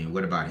Mariota?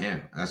 What about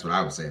him? That's what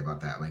I would say about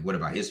that. Like, what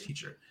about his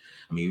future?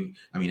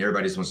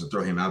 Everybody just wants to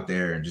throw him out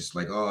there and just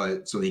like,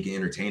 so he can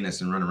entertain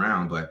us and run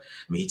around. But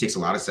he takes a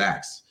lot of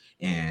sacks,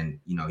 and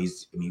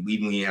even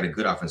when he had a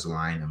good offensive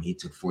line, he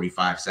took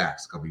 45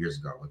 sacks a couple years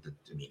ago.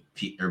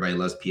 Everybody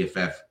loves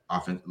PFF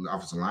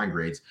offensive line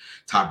grades,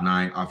 top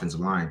 9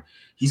 offensive line.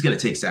 He's going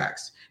to take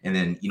sacks, and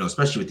then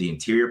especially with the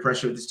interior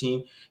pressure of this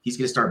team, he's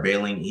going to start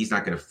bailing. He's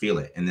not going to feel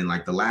it. And then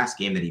like the last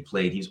game that he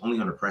played, he was only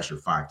under pressure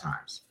 5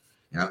 times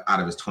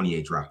out of his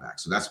 28 dropbacks.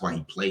 So that's why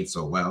he played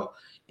so well.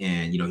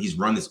 And, he's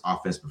run this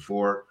offense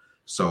before.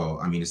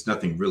 So, it's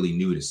nothing really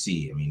new to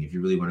see. If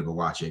you really want to go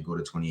watch it, go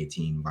to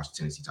 2018, watch the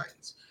Tennessee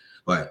Titans.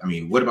 But,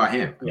 what about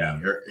him?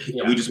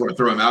 We just want to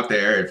throw him out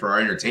there for our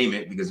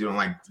entertainment because you don't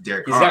like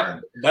Derek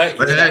Carr. That's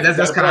kind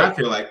of how I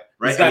feel like,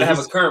 right? He's got to have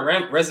a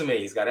current resume.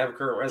 He's got to have a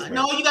current resume.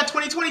 No, you got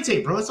 2020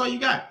 tape, bro. That's all you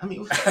got.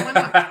 Why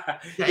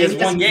not? He has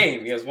one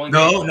game.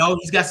 No,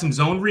 he's got some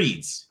zone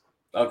reads.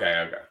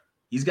 Okay.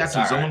 He's got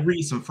some zone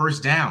reads, some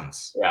first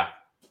downs. Yeah.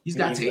 He's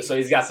got tape. So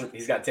he's got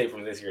tape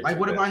from this year. Like,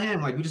 what about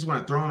him? Like, we just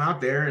want to throw him out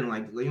there and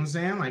like, you know what I'm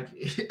saying? Like,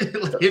 it's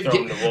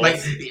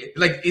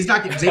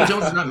not Zay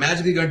Jones is not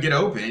magically gonna get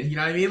open. You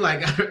know what I mean?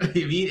 Like,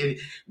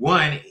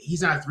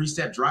 he's not a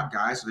 3-step drop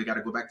guy, so they got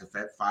to go back to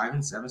 5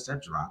 and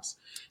 7-step drops,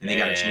 and they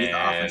got to change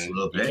the offense a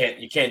little bit.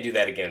 You can't do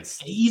that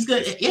against. He's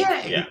good.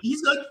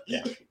 He's good.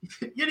 You're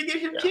gonna get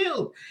him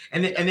killed.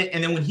 And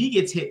then when he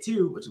gets hit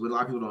too, which a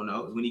lot of people don't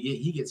know, is when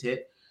he gets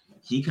hit,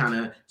 he kind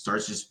of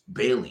starts just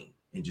bailing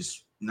and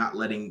just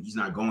he's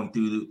not going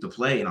through the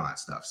play and all that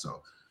stuff.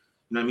 So,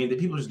 the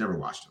people just never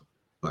watched him,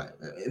 but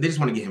they just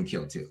want to get him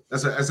killed too.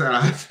 That's what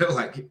I feel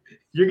like.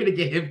 You're going to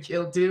get him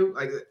killed too.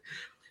 Like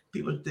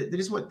people, they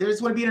just want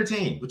to be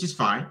entertained, which is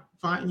fine.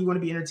 Fine. You want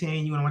to be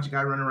entertained. You want to watch a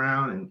guy run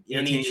around and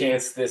any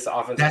chance this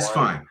offensive That's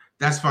line. fine.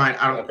 That's fine.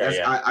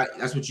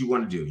 That's what you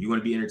want to do. You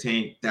want to be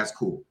entertained. That's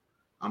cool.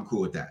 I'm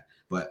cool with that.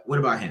 But what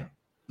about him?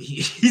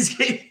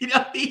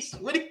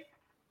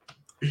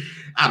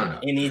 I don't know.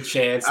 Any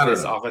chance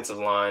this offensive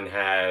line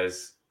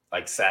has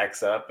like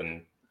sacks up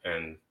and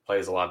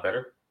plays a lot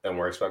better than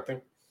we're expecting?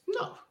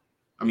 No.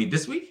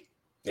 This week?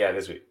 Yeah,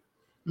 this week.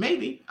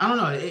 Maybe. I don't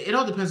know. It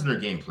all depends on their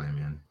game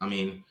plan,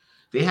 man.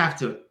 They have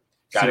to.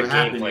 Got a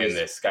game plan.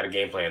 Got a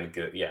game plan.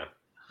 Yeah.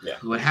 Yeah.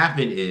 What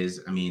happened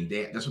is, I mean,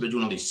 that's what they're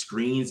doing, all these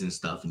screens and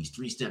stuff and these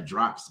 3-step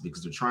drops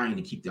because they're trying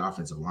to keep the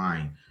offensive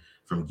line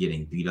from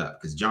getting beat up.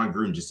 Because John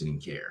Gruden just didn't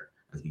care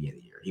at the beginning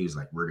of the year. He was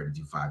like, we're going to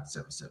do 5 to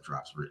 7-step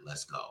drops.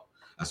 Let's go.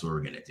 That's what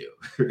we're going to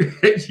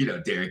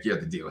do. Derek, you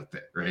have to deal with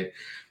it, right?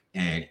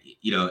 And,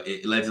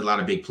 it led to a lot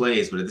of big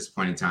plays, but at this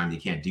point in time, you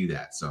can't do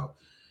that. So,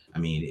 I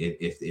mean,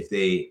 if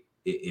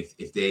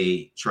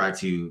they try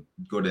to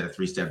go to that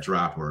 3-step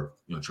drop or,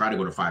 try to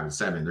go to 5 and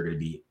 7, they're going to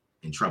be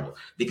in trouble.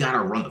 They got to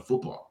run the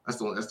football. That's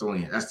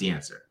the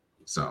answer.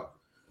 So,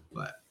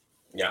 but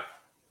yeah,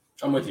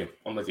 I'm with you.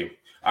 All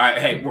right.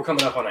 Hey, we're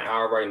coming up on an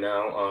hour right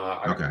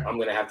now. Okay. I'm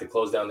going to have to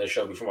close down this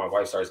show before my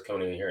wife starts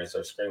coming in here and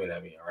starts screaming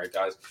at me. All right,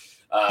 guys.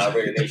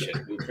 Raider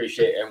Nation, we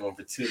appreciate everyone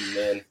for tuning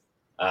in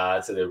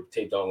to the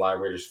Tape Don't Lie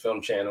Raiders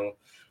film channel.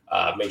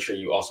 Make sure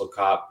you also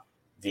cop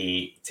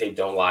the Tape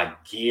Don't Lie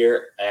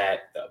gear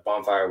at the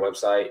Bonfire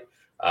website.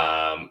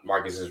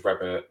 Marcus is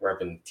repping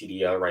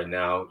TDL right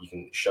now. You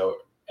can show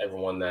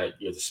everyone that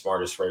you're the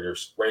smartest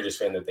Raiders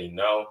fan that they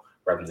know,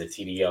 repping the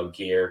TDL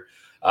gear.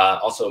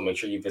 Also, make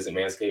sure you visit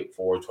Manscaped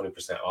for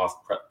 20% off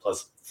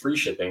plus free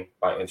shipping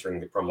by entering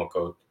the promo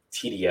code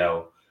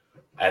TDL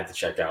at the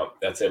checkout.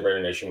 That's it,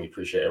 Raider Nation. We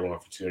appreciate everyone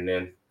for tuning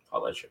in.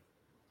 I'll let you.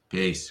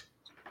 Peace.